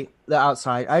play the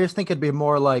outside. I just think it'd be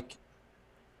more like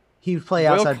he would play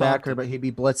Will outside backer, Compton. but he'd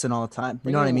be blitzing all the time. You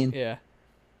Bring know what I in- mean? Yeah.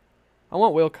 I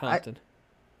want Will Compton.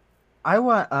 I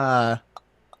want. I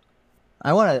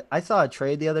saw a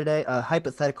trade the other day. A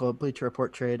hypothetical Bleacher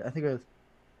Report trade. I think it was.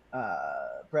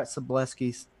 Brett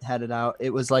Sobleski had it out.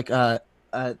 It was like a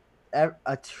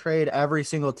trade every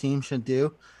single team should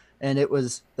do, and it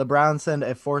was the Browns send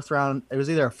a 4th round. It was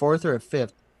either a 4th or a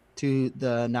 5th to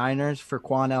the Niners for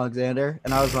Quan Alexander,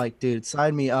 and I was like, dude,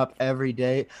 sign me up every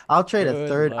day. I'll trade a Good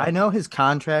 3rd. luck. I know his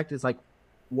contract is like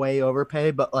way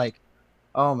overpaid, but like,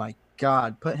 oh my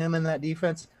god, put him in that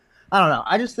defense. I don't know.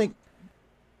 I just think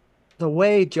the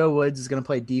way Joe Woods is going to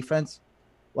play defense,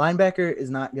 linebacker is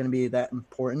not going to be that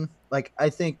important. Like, I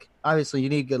think obviously you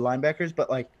need good linebackers, but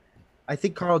like, I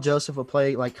think Carl Joseph will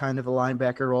play like kind of a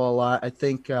linebacker role a lot. I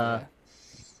think. Yeah.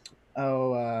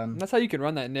 And that's how you can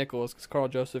run that nickel, is because Carl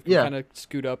Joseph can Yeah. kind of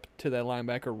scoot up to that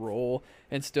linebacker role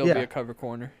and still Yeah. be a cover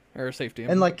corner or a safety.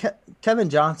 And like Kevin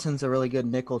Johnson's a really good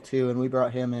nickel too, and we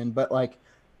brought him in. But like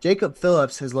Jacob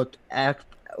Phillips has looked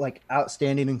like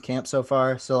outstanding in camp so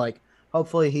far. So like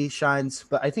hopefully he shines.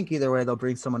 But I think either way they'll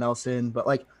bring someone else in. But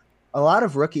like a lot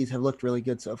of rookies have looked really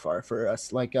good so far for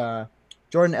us. Like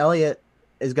Jordan Elliott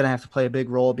is gonna have to play a big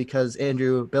role because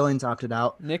Andrew Billings opted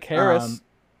out. Nick Harris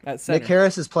at center. Nick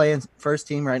Harris is playing first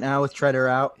team right now with Treader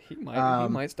out. He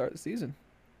might start the season.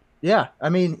 Yeah, I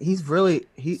mean he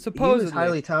was Supposedly.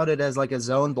 highly touted as like a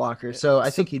zone blocker, so I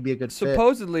think he'd be a good fit.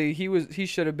 Supposedly he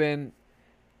should have been,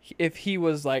 if he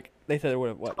was like they said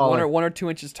what Taller. 1 or 2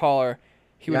 inches taller,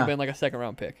 he would have Yeah. been like a 2nd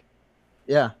round pick.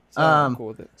 Yeah. So I'm cool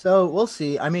with it. So we'll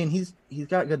see. I mean, he's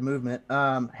got good movement.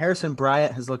 Harrison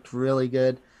Bryant has looked really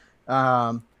good.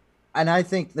 And I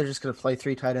think they're just gonna play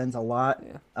 3 tight ends a lot.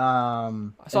 Yeah. I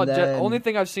I saw only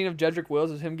thing I've seen of Jedrick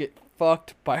Wills is him get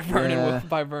fucked by Vernon. Yeah.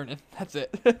 By Vernon. That's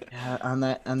it. yeah, on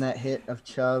that hit of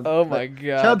Chubb. Oh But my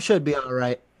god. Chubb should be all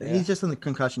right. Yeah. He's just in the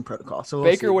concussion protocol. So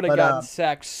we'll see. Baker would have But, gotten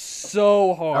sacked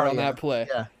so hard oh, on yeah. that play.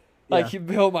 Yeah. Like,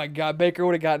 oh my God, Baker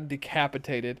would have gotten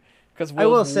decapitated because I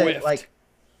will Wills say, whiffed. like,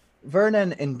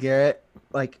 Vernon and Garrett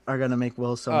like are gonna make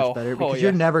Will so much better because yeah.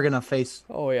 you're never gonna face.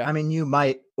 Oh yeah. I mean, you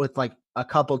might with like a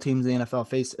couple teams in the NFL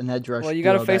face an edge rush. Well, you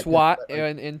got to duo face that good, Watt but,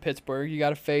 like, in Pittsburgh. You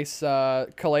got to face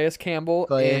Calais Campbell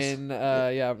Calais. in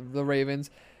the Ravens.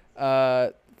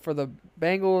 For the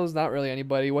Bengals, not really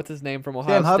anybody. What's his name from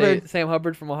Ohio Sam State? Hubbard. Sam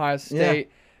Hubbard from Ohio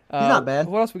State. He's not bad.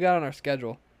 What else we got on our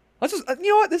schedule? Let's just you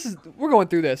know what we're going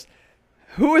through this.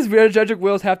 Who is Jedrick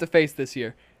Wills have to face this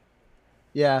year?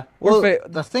 Yeah. We're Well,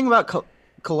 the thing about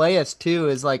Calais too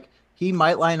is like he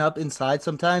might line up inside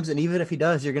sometimes, and even if he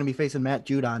does, you're gonna be facing Matt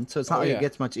Judon, so it's not like yeah. it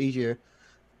gets much easier.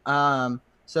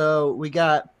 So we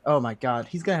got. Oh my God,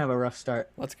 he's gonna have a rough start.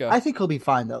 Let's go. I think he'll be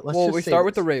fine though. We start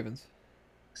with the Ravens.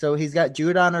 So he's got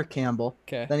Judon or Campbell.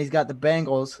 Okay. Then he's got the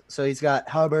Bengals. So he's got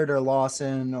Hubbard or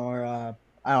Lawson or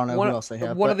I don't know who else they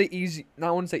have. One of the easy,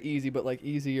 not want to say easy, but like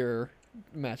easier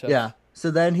matchups. Yeah.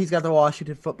 So then he's got the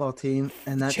Washington football team,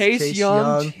 and that's Chase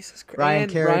Young, Jesus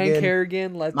Christ, Ryan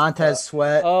Kerrigan, Montez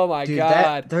Sweat. Oh my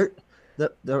God.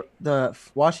 The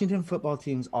Washington football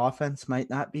team's offense might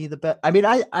not be the best. I mean,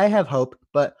 I have hope,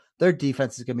 but their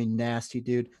defense is gonna be nasty,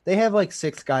 dude. They have like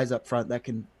 6 guys up front that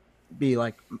can be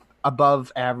like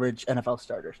above average NFL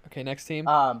starters. Okay, next team.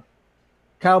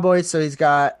 Cowboys. So he's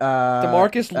got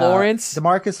DeMarcus Lawrence.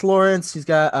 DeMarcus Lawrence. He's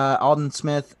got Alden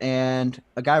Smith and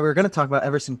a guy we were going to talk about,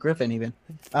 Everson Griffin. Even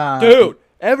dude,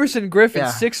 Everson Griffin,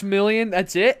 yeah. $6 million.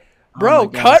 That's it, bro.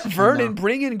 Cut Vernon,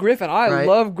 bring in Griffin. I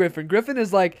love Griffin. Griffin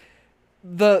is like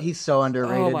he's so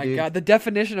underrated. Oh my God, the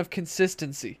definition of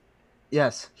consistency.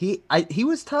 Yes, he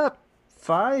was top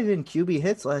 5 in QB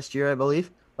hits last year, I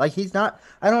believe. Like he's not.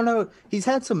 I don't know. He's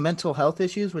had some mental health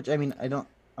issues, which I mean,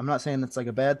 I'm not saying that's like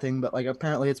a bad thing, but like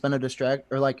apparently it's been a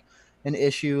distract or like an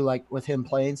issue like with him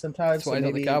playing sometimes. That's why he's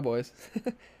on the Cowboys.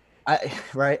 I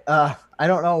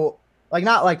don't know, like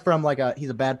not like from like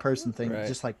he's a bad person thing,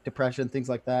 just like depression, things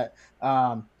like that.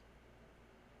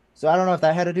 So I don't know if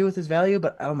that had to do with his value,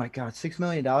 but oh my God, $6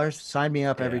 million, sign me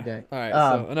up every day. All right,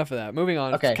 so enough of that. Moving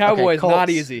on. Okay, Cowboys, not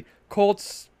easy.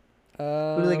 Colts.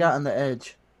 Who do they got on the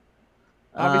edge?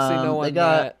 Obviously, no one.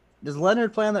 Does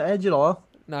Leonard play on the edge at all?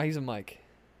 No, he's a Mike.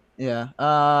 Yeah.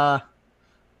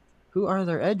 Who are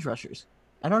their edge rushers?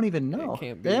 I don't even know.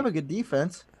 They have a good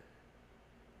defense.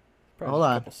 Probably Hold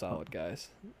on. A couple solid guys.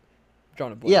 I'm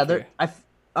drawing a blank. Yeah,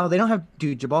 they don't have.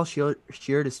 Dude, Jabal Sheard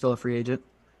is still a free agent.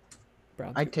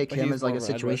 I'd take him as like a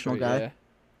situational guy.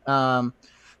 Yeah.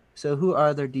 So who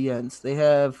are their DNs? They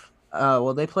have.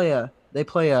 Well, they play a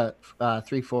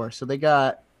 3-4. So they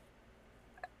got.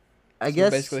 I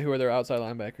guess basically who are their outside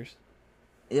linebackers.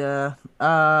 Yeah.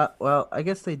 Well, I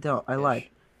guess they don't. I lied.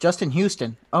 Justin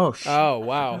Houston. Oh, shit. Oh,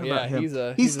 wow. Yeah,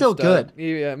 he's still good.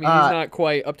 Yeah, I mean, he's not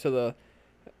quite up to the.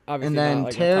 Obviously and then not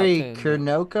like Terry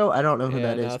Kernoko. I don't know who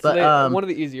that is, but one of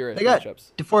the easier they got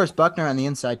matchups. DeForest Buckner on the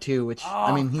inside too, which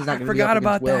I mean he's not going to be up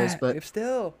against Wills, but if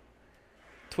still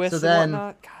twists so then, and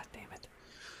whatnot. God damn it.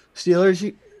 Steelers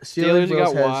you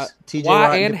got Watt, TJ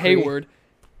Watt and Hayward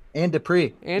and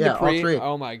Dupree. Dupree. All 3.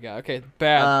 Oh my God. Okay,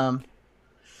 bad.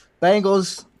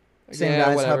 Bengals, same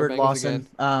guys, whatever. Hubbard, Bengals Lawson.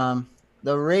 Again.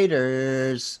 The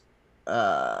Raiders,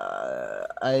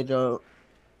 I don't know.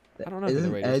 Who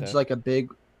the Raiders edge have. like a big.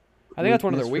 I think that's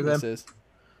one of their weaknesses.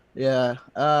 Yeah.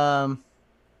 Let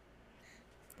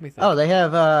me think. Oh, they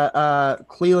have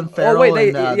Cleveland Farrell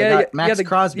Max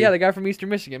Crosby. Yeah, the guy from Eastern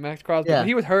Michigan, Max Crosby. Yeah.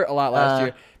 He was hurt a lot last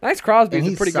year. Max Crosby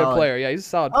is a pretty good player. Yeah, he's a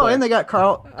solid player. Oh, and they got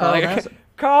Carl.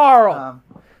 Carl.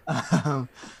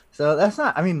 So that's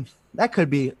not. I mean, that could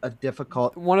be a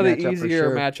difficult. One of the matchup easier for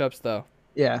sure. matchups, though.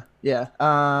 Yeah.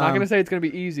 Not gonna say it's gonna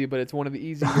be easy, but it's one of the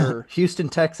easier. Houston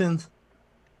Texans.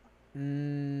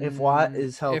 If Watt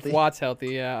is healthy. If Watt's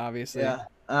healthy, yeah, obviously. Yeah.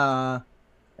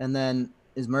 And then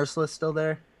is Merciless still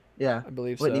there? Yeah, I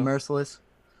believe Whitney so. Merciless.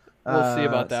 We'll see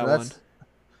about that one.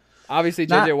 Obviously,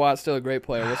 JJ Watt's still a great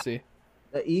player. We'll see.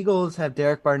 The Eagles have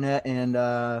Derek Barnett and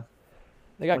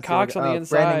they got Cox on the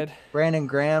inside. Brandon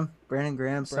Graham. Brandon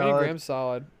Graham's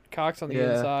solid. Cox on the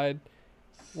inside.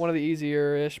 One of the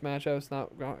easier-ish matchups. Not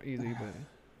easy, but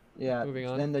yeah. Moving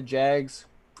on. Then the Jags.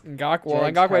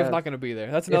 Ngakwe's not going to be there.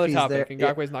 That's another topic.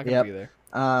 Ngakwe's not going to be there.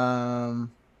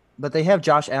 But they have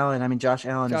Josh Allen. I mean, Josh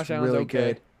Allen is really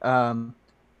good.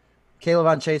 Caleb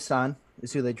on Chason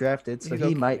is who they drafted, so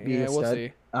he might be a stud. We'll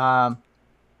see.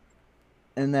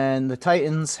 And then the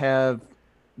Titans have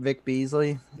Vic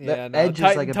Beasley.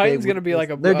 Titans going to be like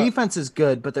a. Their defense is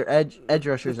good, but their edge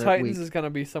rushers are weak. Titans is going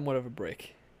to be somewhat of a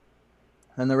break.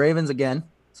 And the Ravens again.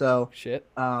 So shit.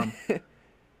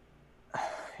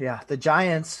 Yeah, the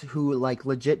Giants, who like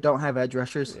legit don't have edge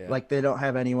rushers, like they don't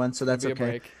have anyone, so that's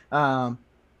okay.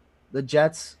 The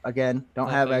Jets again don't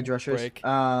have Nothing. edge rushers. Break.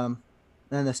 And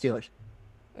the Steelers.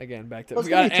 Again, back to Well, it's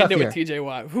we gonna gotta be a end tough it with year. T.J.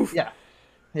 Watt. Whew. Yeah,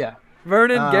 yeah.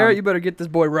 Vernon Garrett, you better get this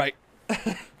boy right.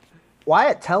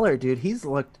 Wyatt Teller, dude, he's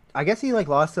looked. I guess he like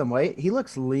lost some weight. He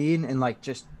looks lean and like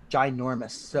just ginormous.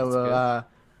 That's So good.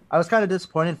 I was kind of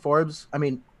disappointed. Forbes. I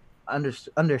mean,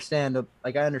 understand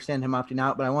like I understand him opting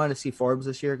out, but I wanted to see Forbes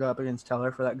this year go up against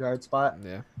Teller for that guard spot.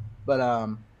 Yeah. But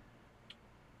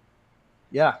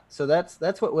yeah. So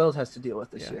that's what Wills has to deal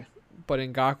with this Yeah. year. But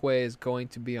Ngakoue is going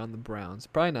to be on the Browns.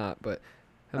 Probably not, but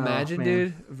imagine, man.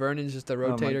 dude. Vernon's just a Oh, my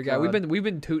rotator guy. God. We've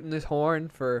been tooting this horn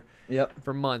for Yep.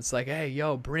 months. Like, hey,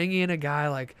 yo, bring in a guy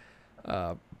like,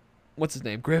 what's his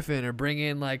name, Griffin, or bring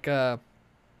in like, well,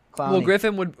 Clowney.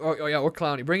 Griffin would, or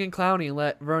Clowney. Bring in Clowney and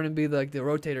let Vernon be the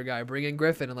rotator guy. Bring in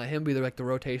Griffin and let him be the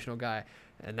rotational guy.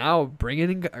 And now bring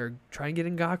in or try and get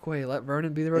Ngakoue. Let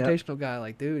Vernon be the Yep. rotational guy.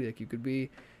 Like, dude, like it could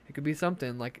be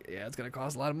something. Like, yeah, it's gonna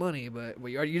cost a lot of money, but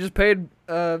you just paid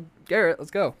Garrett.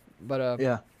 Let's go. But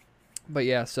Yeah. But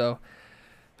yeah, so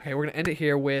okay, we're gonna end it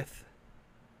here with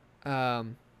we're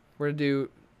gonna do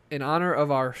in honor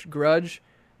of our grudge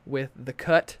with The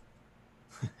Cut.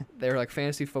 They're like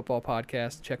fantasy football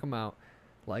podcast. Check them out.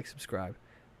 Like, subscribe.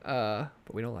 But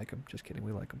we don't like them. Just kidding.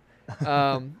 We like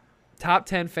them. Top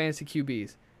 10 fantasy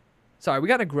QBs. Sorry, we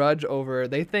got a grudge over.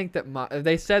 They think that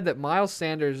they said that Miles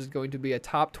Sanders is going to be a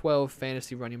top 12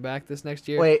 fantasy running back this next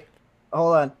year. Wait,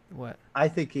 hold on. What? I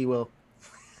think he will.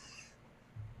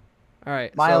 All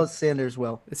right. Miles So Sanders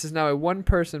will. this is now a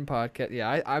one-person podcast.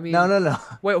 Yeah, I mean. No.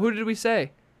 Wait, who did we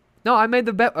say? No, I made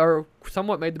the bet, or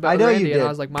somewhat made the bet I with know you Randy, and did. I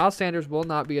was like, Miles Sanders will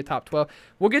not be a top 12.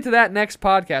 We'll get to that next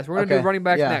podcast. We're going to Okay, do running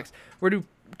backs yeah. next. We're going to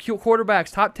do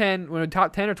quarterbacks, top 10. We're going to do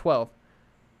top 10 or 12.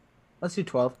 Let's do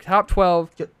 12. Top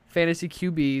 12 Get- fantasy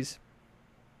QBs,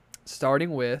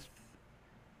 starting with,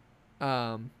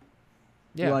 yeah.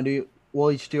 You want to do?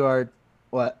 We'll each do our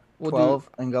what? We'll 12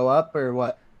 and go up or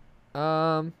what?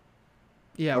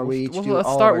 Yeah, Or we each do let's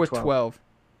all of start our with 12. 12.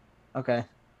 Okay.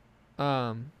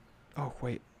 Oh,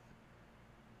 wait.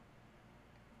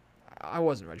 I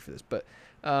wasn't ready for this, but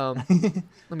let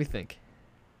me think.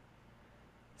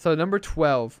 So number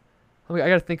 12. I got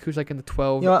to think who's like in the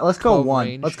 12. You know what? Let's go 12 1.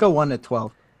 range. Let's go 1 to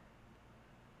 12.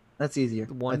 That's easier.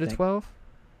 1 I to think. 12?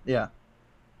 Yeah.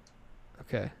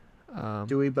 Okay.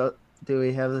 Do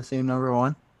we have the same number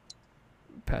 1?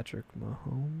 Patrick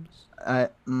Mahomes.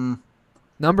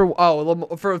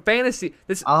 For fantasy,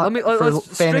 let's for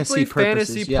strictly fantasy purposes,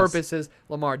 fantasy yes. purposes,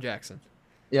 Lamar Jackson.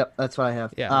 Yep, that's what I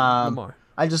have. Yeah, Lamar.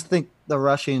 I just think the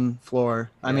rushing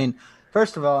floor. I Yeah. mean,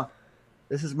 first of all,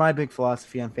 this is my big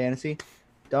philosophy on fantasy.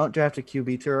 Don't draft a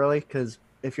QB too early because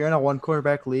if you're in a one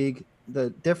quarterback league, the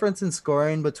difference in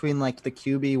scoring between like the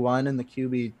QB1 and the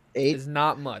QB8 Is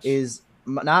not much. is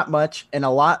not much and a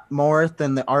lot more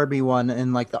than the RB1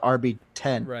 and like the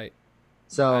RB10. Right.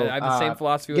 So I have the same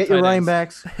philosophy with get your tight running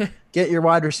ends. backs, get your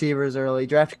wide receivers early,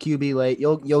 draft a QB late.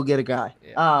 You'll get a guy.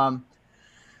 Yeah.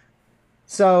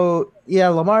 So yeah,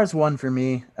 Lamar's 1 for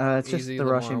me. It's just Easy the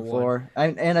Lamar rushing 1. floor,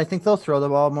 and I think they'll throw the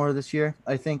ball more this year.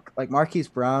 I think like Marquise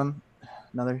Brown,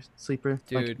 another sleeper,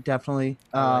 like, Dude. definitely.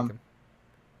 I like him.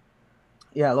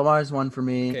 Yeah, Lamar's 1 for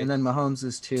me, Okay. and then Mahomes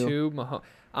is 2. Two Mahomes.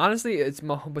 Honestly, it's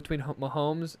between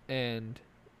Mahomes and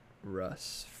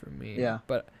Russ for me. Yeah.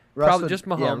 But Russ probably would- just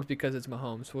Mahomes because it's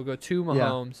Mahomes. We'll go 2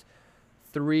 Mahomes,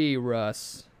 3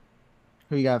 Russ,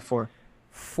 Who you got 4?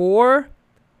 4.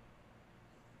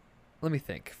 Let me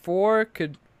think. 4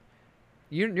 could.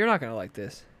 You're not gonna like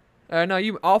this.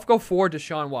 No, I'll go 4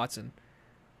 Deshaun Watson.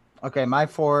 Okay, my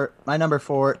number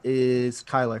 4 is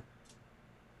Kyler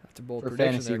That's a bold for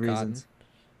prediction fantasy there, reasons.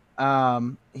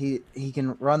 He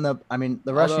can run the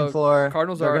Although rushing floor.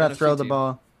 Cardinals They're are gonna NFC throw the team.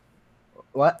 ball.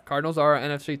 What? Cardinals are an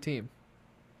NFC team.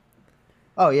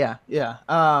 Oh yeah.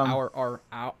 Our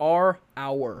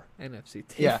NFC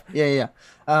team.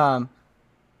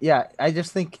 Yeah. I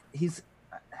just think he's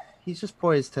just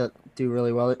poised to do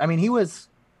really well. I mean, he was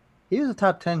a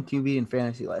top 10 QB in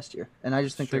fantasy last year, and I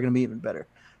just think they're Sure. going to be even better.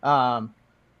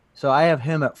 So I have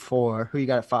him at 4. Who you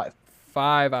got at 5?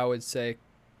 5, I would say.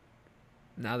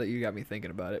 Now that you got me thinking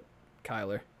about it,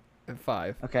 Kyler at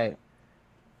 5. Okay.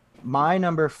 My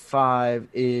number 5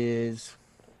 is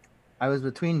I was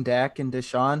between Dak and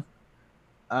Deshaun.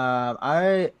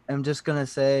 I am just going to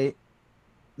say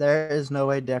there is no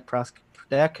way Dak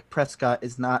Prescott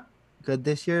is not good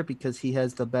this year because he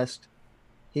has the best.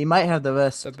 He might have the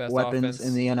best weapons offense.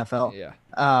 in the NFL. Yeah.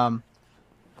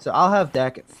 So I'll have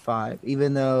Dak at 5,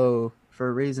 even though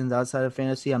for reasons outside of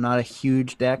fantasy, I'm not a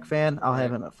huge Dak fan. I'll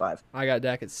have him at 5. I got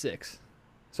Dak at 6.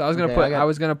 So I was gonna Okay, I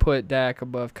was gonna put Dak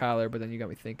above Kyler, but then you got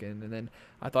me thinking, and then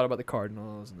I thought about the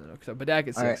Cardinals, and then but Dak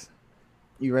at 6. All right.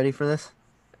 You ready for this?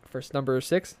 First number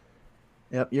 6.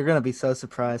 Yep. You're gonna be so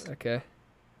surprised. Okay.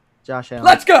 Josh Allen.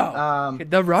 Let's go. Um,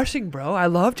 The rushing, bro. I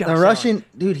love Josh the Allen. rushing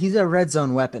dude, he's a red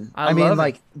zone weapon. I mean, love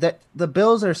like the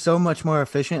Bills are so much more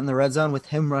efficient in the red zone with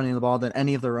him running the ball than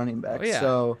any of the running backs. yeah.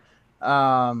 So,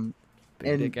 Big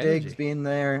and dick Diggs energy. being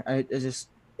there,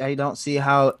 I don't see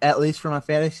how, at least from a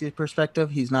fantasy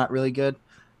perspective, he's not really good.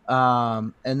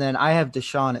 And then I have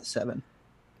Deshaun at 7.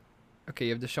 Okay,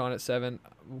 you have Deshaun at 7.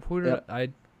 Who did Yep.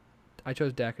 I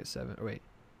chose Dak at 7. Or wait.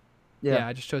 Yeah, Yeah,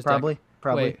 I just chose probably. Dak.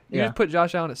 Probably. Wait, you Yeah. just put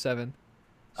Josh Allen at 7.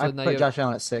 So I now put you have, Josh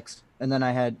Allen at 6, and then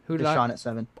I had Who did I- Deshaun at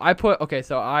 7. okay,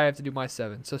 so I have to do my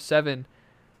 7. So 7,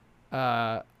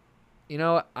 you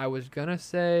know what? I was going to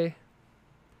say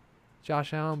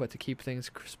Josh Allen, but to keep things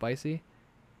spicy,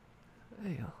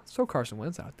 hey, let's throw Carson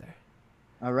Wentz out there.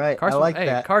 All right, Carson, I like hey,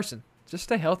 that. Carson, just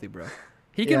stay healthy, bro.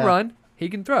 He can Yeah. run. He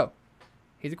can throw.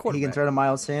 He's a He quarterback. can throw to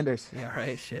Miles Sanders. Yeah,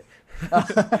 right. Shit.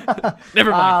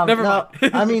 Never mind. Never no,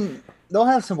 mind. I mean, they'll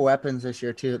have some weapons this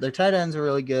year too. Their tight ends are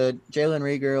really good. Jalen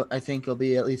Reagor, I think, will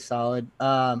be at least solid.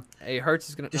 Hey, Hurts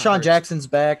is gonna. not Deshaun Hurts. Jackson's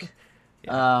back.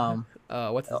 Yeah.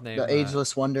 What's his name? The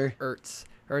ageless wonder. Hurts.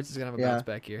 Hurts is gonna have a Yeah. bounce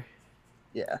back here.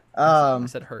 Yeah. I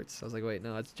said Hurts. I was like, wait,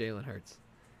 no, that's Jalen Hurts.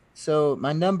 So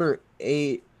my number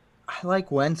 8, I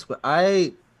like Wentz, but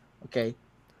okay.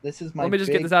 This is my. Let me just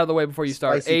get big this out of the way before you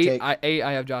start. spicy 8. take.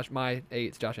 I have Josh. My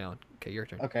 8's Josh Allen. Okay, your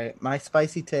turn. Okay, my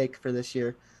spicy take for this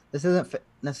year. This isn't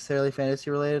necessarily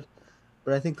fantasy related,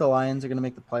 but I think the Lions are going to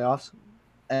make the playoffs,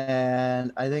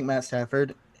 and I think Matt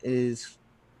Stafford is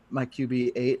my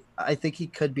QB 8. I think he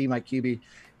could be my QB.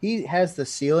 He has the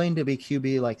ceiling to be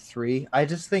QB like 3. I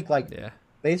just think Yeah.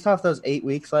 based off those 8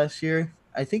 weeks last year,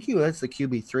 I think he was the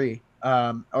QB 3,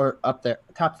 or up there,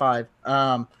 top 5.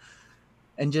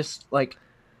 And just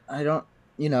I don't.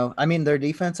 I mean, their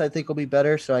defense I think will be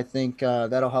better, so I think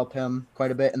that'll help him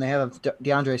quite a bit. And they have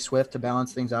DeAndre Swift to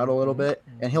balance things out a little bit,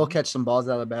 and he'll catch some balls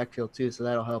out of the backfield too, so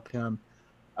that'll help him.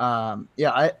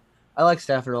 Yeah, I like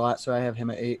Stafford a lot, so I have him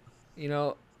at 8.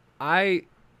 I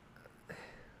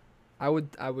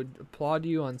would applaud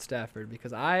you on Stafford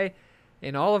because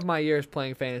in all of my years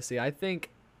playing fantasy, I think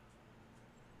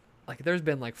there's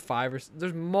been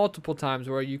there's multiple times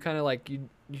where you kind of you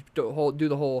do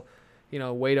the whole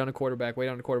wait on a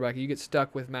quarterback. You get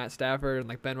stuck with Matt Stafford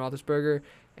and Ben Roethlisberger,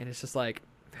 and it's just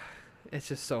it's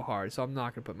just so hard. So I'm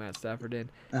not gonna put Matt Stafford in.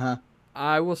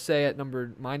 I will say at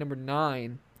my number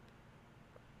 9.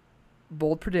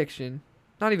 Bold prediction,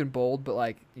 not even bold,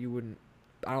 but you wouldn't.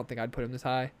 I don't think I'd put him this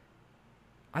high.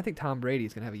 I think Tom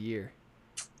Brady's gonna have a year.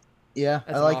 Yeah,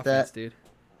 That's I an like offense, that, dude.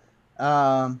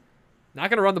 Not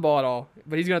gonna run the ball at all,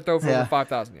 but he's gonna throw for over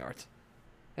 5,000 yards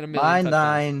and a million my touchdowns.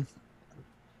 9.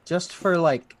 Just for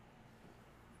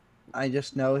I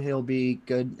just know he'll be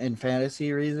good in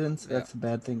fantasy reasons. Yeah. That's a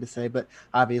bad thing to say, but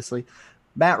obviously,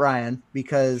 Matt Ryan,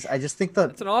 because I just think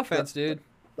It's an offense, dude.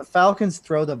 the Falcons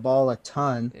throw the ball a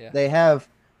ton. Yeah. They have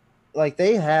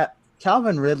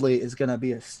Calvin Ridley is going to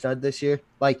be a stud this year.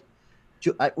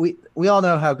 We all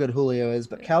know how good Julio is,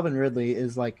 but Calvin Ridley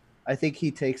is I think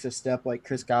he takes a step like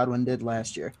Chris Godwin did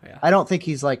last year. Yeah. I don't think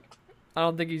he's I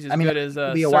don't think he's as I mean, good as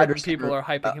be a wide certain receiver. people are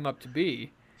hyping him up to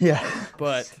be. yeah.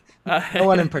 But No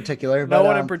one in particular. no but,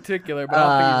 one in particular. But I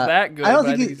don't think he's that good. I don't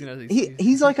but think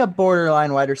he's like a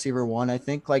borderline wide receiver 1. I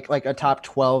think like a top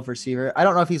 12 receiver. I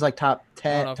don't know if he's top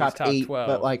 10, know if top he's top 8,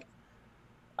 12. but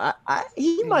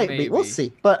he might be. We'll Maybe.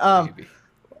 see. But maybe.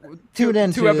 tune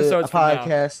in two to episodes a from now.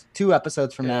 podcast 2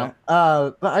 episodes from Yeah.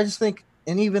 now. But I just think,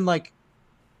 and even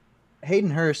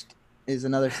Hayden Hurst is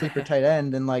another sleeper tight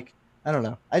end, and I don't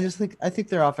know. I think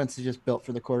their offense is just built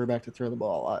for the quarterback to throw the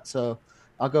ball a lot. So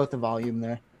I'll go with the volume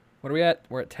there. What are we at?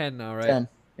 We're at 10 now, right? 10.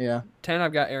 Yeah. 10.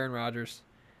 I've got Aaron Rodgers.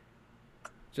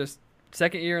 Just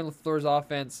second year in LaFleur's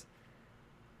offense.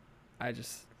 I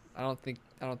don't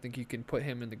think you can put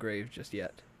him in the grave just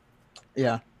yet.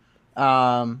 Yeah.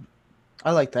 I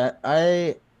like that.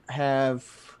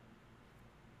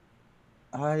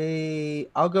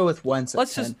 I'll go with Wentz at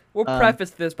 10. We'll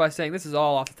preface this by saying this is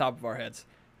all off the top of our heads.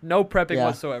 No prepping Yeah.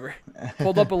 whatsoever.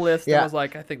 Pulled up a list Yeah. and was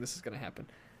like, I think this is going to happen.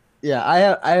 Yeah,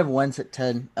 I have Wentz at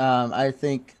 10.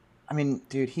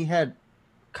 Dude, he had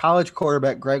college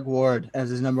quarterback Greg Ward as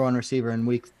his number 1 receiver in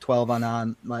week 12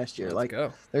 on last year. Let's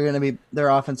go. Their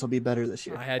offense will be better this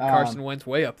year. I had Carson Wentz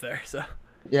way up there. So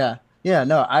Yeah. Yeah,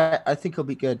 no, I think he'll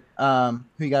be good. Who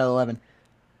you got at 11?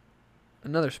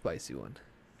 another spicy one.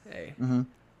 Hey, Mm-hmm.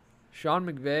 Sean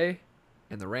McVay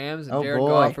and the Rams and Oh, Jared boy.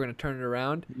 Goff are going to turn it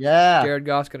around. Yeah. Jared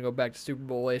Goff's going to go back to Super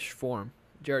Bowl-ish form.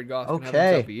 Jared Goff's going to have Okay.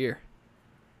 himself a year.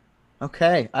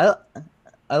 Okay.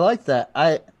 I like that.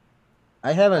 I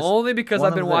have Only because one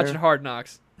I've been of watching their- Hard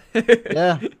Knocks.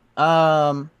 Yeah.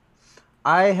 Um,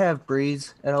 I have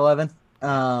Breeze at 11.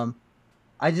 Yeah. Um,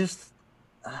 I just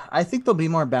I think they'll be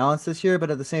more balanced this year, but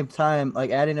at the same time,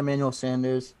 like adding Emmanuel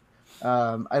Sanders,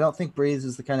 I don't think Breeze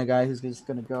is the kind of guy who's just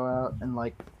going to go out and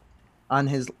like on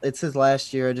his it's his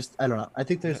last year. I don't know. I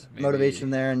think there's Maybe. motivation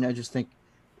there, and I just think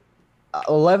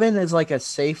 11 is like a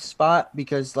safe spot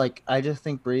because like I just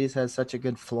think Breeze has such a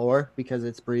good floor because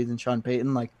it's Breeze and Sean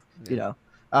Payton, like you Yeah.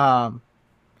 know. Um,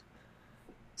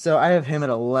 so I have him at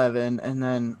 11, and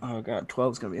then oh god,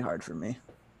 12 is gonna be hard for me.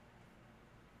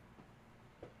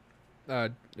 Yeah.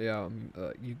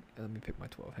 You let me pick my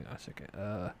 12. Hang on a second.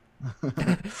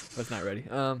 Was not ready.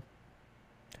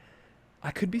 I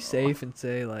could be safe and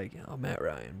say like Matt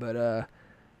Ryan, but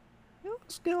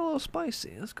let's get a little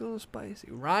spicy. Let's go a little spicy.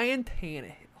 Ryan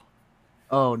Tannehill.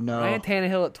 Oh Ryan no,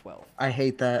 Tannehill at 12. I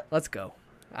hate that. Let's go.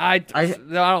 I I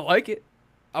no, I don't like it,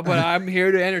 but I'm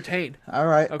here to entertain. all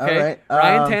right, all Okay. right.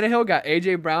 Ryan Tannehill got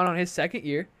AJ Brown on his second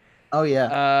year. Oh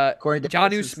yeah, Corey Davis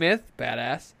Johnu is Smith,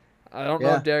 badass. I don't know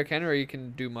yeah. if Derrick Henry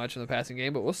can do much in the passing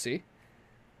game, but we'll see.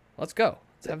 Let's go.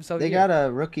 Let's have himself a They year. got a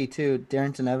rookie too,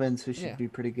 Darrington Evans, who Yeah. should be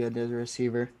pretty good as a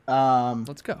receiver.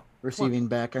 Let's go. Come on. Receiving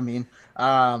back. I mean,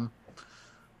 um,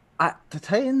 the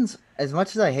Titans, as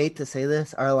much as I hate to say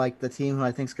this, are like the team who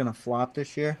I think is gonna flop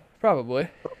this year. Probably.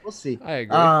 But we'll see. I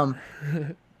agree. Um,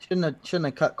 shouldn't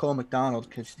have cut Cole McDonald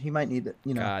because he might need it.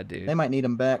 God, They dude. might need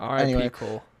him back R.I.P. anyway.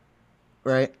 Cole.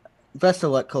 Right. Best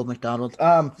of luck, Cole McDonald.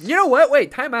 You know what?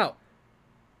 Wait, time out.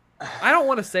 I don't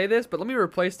want to say this, but let me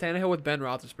replace Tannehill with Ben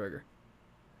Roethlisberger.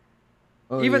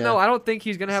 Oh Even though yeah, I don't think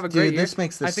he's going to have a dude, great year, this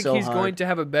makes I this think so he's going hard. to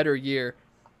have a better year.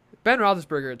 Ben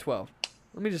Roethlisberger at 12.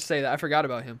 Let me just say that. I forgot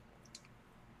about him.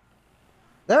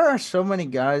 There are so many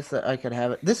guys that I could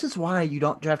have it. This is why you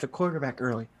don't draft a quarterback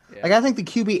early. Yeah. Like I think the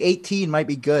QB 18 might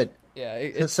be good. Yeah, So,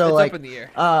 it's so up like, in the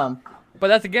air. um, But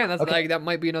that's okay, like that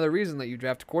might be another reason that you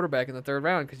draft a quarterback in the third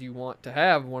round because you want to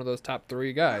have one of those top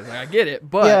three guys. Like, I get it,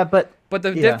 yeah, but but but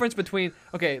the yeah, difference between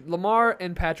Lamar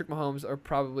and Patrick Mahomes are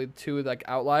probably two like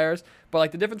outliers, but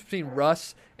like the difference between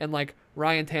Russ and like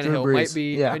Ryan Drew Tannehill might Brees,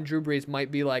 be yeah, and Drew Brees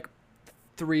might be like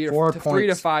 4 points at three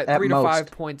to five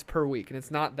most. points per week, and it's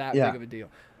not that big Yeah, of a deal.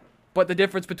 But the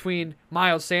difference between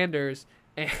Miles Sanders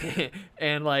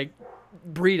and like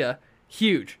Breida,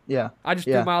 huge. yeah, I just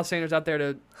threw yeah. Miles Sanders out there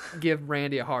to give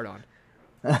Randy a hard on.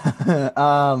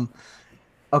 um,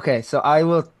 okay, so I'm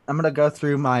gonna go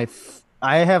through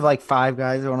I have like 5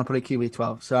 guys I want to put at QB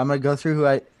 12. So I'm gonna go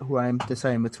through who I'm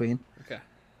deciding between. Okay,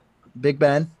 Big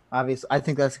Ben, obviously, I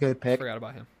think that's a good pick. forgot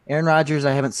about him. Aaron Rodgers,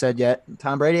 I haven't said yet.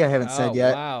 Tom Brady, I haven't Oh said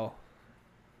yet. wow.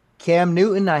 Cam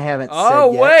Newton, I haven't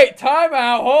Oh said yet. wait,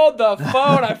 timeout. Hold the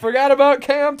phone. I forgot about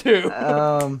Cam too.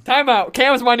 Um, Timeout.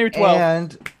 Cam's my new 12.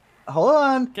 and hold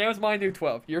on, Cam's my new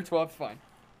 12. Your 12's fine.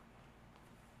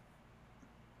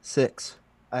 6,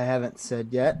 I haven't said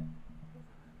yet.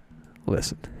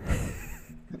 Listen.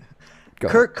 Go.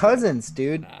 Kirk Cousins,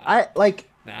 dude. Nah. I like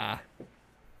Nah.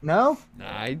 no.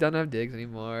 Nah, he doesn't have digs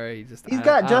anymore. He just He's I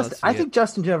got don't just. see I it. think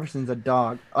Justin Jefferson's a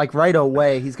dog. Like right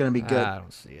away, he's gonna be good. I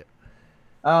don't see it.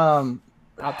 Um.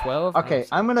 Top 12? Okay,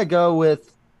 I'm gonna go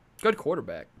with. Good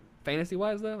quarterback. Fantasy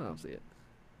wise though, I don't see it.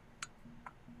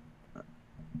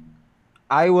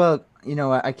 I will. You know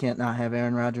what? I can't not have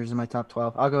Aaron Rodgers in my top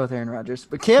 12. I'll go with Aaron Rodgers.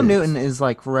 But Cam Newton is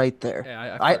like right there.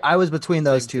 Yeah, I was between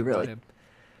those didn't two think about really. him.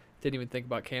 Didn't even think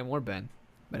about Cam or Ben.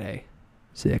 But hey,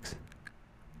 6.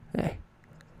 Hey.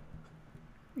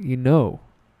 You know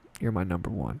you're my number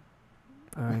 1.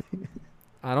 All right.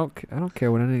 I don't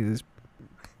care what any of these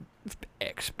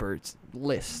experts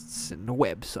lists and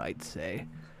websites say.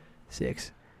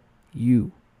 6.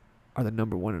 You are the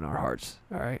number 1 in our hearts.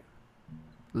 All right.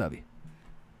 Love you.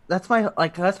 That's my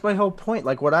whole point.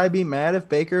 Like, would I be mad if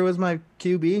Baker was my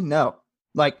QB? No.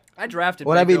 Like, I drafted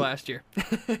would I Baker be last year.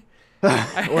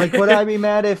 like would I be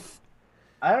mad if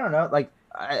I don't know. Like,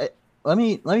 let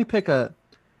me pick a.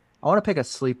 I want to pick a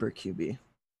sleeper QB,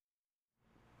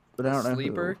 but I don't know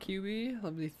Sleeper who. QB?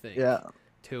 Let me think. Yeah.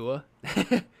 Tua.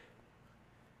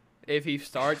 If he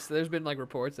starts, there's been like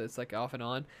reports that it's like off and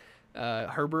on.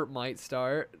 Herbert might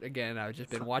start. Again, I've just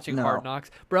been watching No. Hard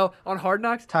Knocks. Bro, on Hard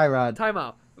Knocks, Tyrod.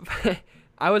 timeout.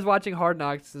 I was watching Hard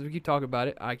Knocks, since we keep talking about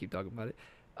it. I keep talking about it.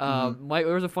 Mike,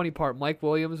 there was a funny part. Mike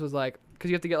Williams was like,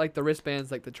 because you have to get like the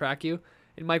wristbands like to track you.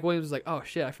 And Mike Williams was like, oh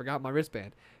shit, I forgot my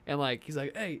wristband. And like, he's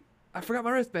like, hey, I forgot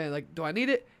my wristband. Like, do I need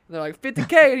it? And they're like,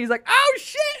 50K. And he's like, oh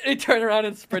shit. And he turned around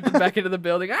and sprinted back into the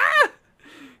building. Ah!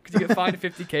 Because you get fined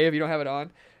 50K if you don't have it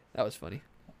on. That was funny.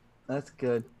 That's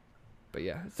good. But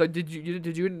yeah. So you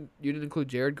didn't include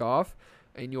Jared Goff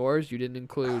in yours? You didn't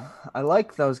include. I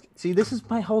like those. See, this is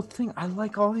my whole thing. I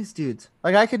like all these dudes.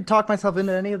 Like, I could talk myself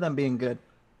into any of them being good.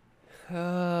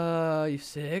 You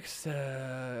six.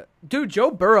 Dude,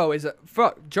 Joe Burrow is a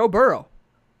fuck. Joe Burrow,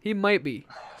 he might be,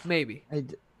 maybe,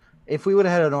 If we would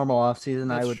have had a normal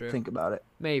offseason, I That's would true. think about it.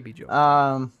 maybe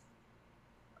Joe.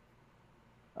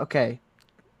 Okay.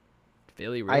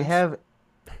 Philly Rivers. I have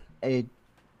a.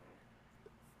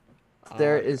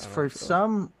 There I is, don't for know.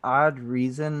 some odd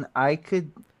reason, I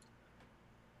could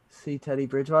see Teddy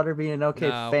Bridgewater being an okay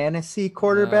No. fantasy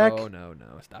quarterback No.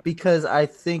 Stop it. because I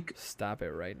think Stop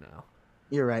it right now.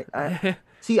 you're right.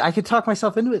 See, I could talk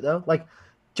myself into it though. Like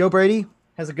Joe Brady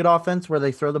has a good offense where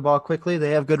they throw the ball quickly.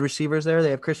 They have good receivers there.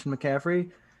 They have Christian McCaffrey.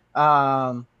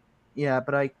 Yeah,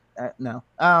 but I no.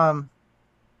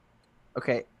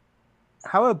 Okay.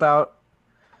 How about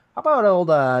old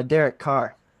Derek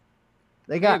Carr?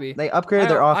 They Maybe. upgraded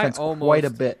their I offense quite a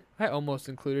almost- bit. I almost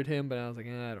included him, but I was like,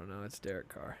 I don't know. It's Derek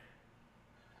Carr.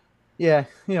 Yeah,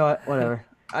 you know what? Whatever.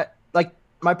 I like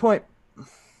my point.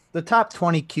 The top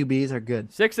 20 QBs are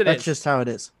good. 6 it That's is. just how it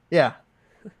is. Yeah.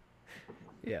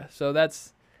 Yeah. So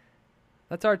that's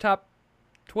our top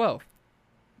 12.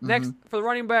 Next for the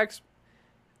running backs,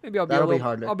 maybe I'll be That'll a be little.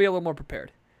 harder. I'll be a little more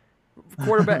prepared.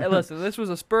 Quarterback. Listen, this was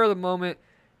a spur of the moment.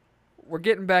 We're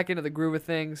getting back into the groove of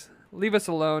things. Leave us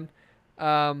alone.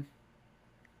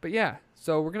 But yeah,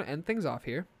 so we're gonna end things off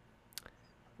here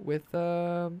with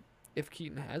if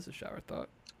Keaton has a shower thought.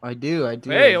 I do.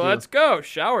 Hey, let's go.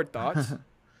 Shower thoughts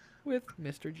with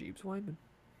Mr. Jeeves Wyman.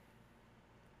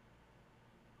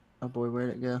 Oh boy, where'd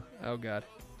it go? Oh God,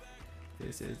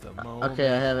 this is the moment. Okay,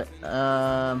 I have it.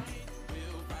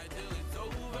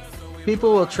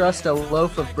 People will trust a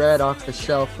loaf of bread off the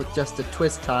shelf with just a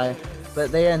twist tie,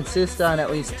 but they insist on at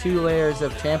least 2 layers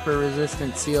of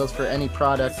tamper-resistant seals for any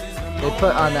product they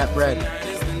put on that bread.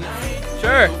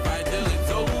 Sure.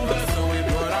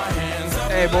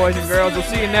 Hey, boys and girls, we'll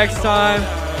see you next time.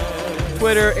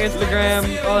 Twitter, Instagram,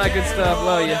 all that good stuff.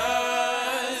 Love you.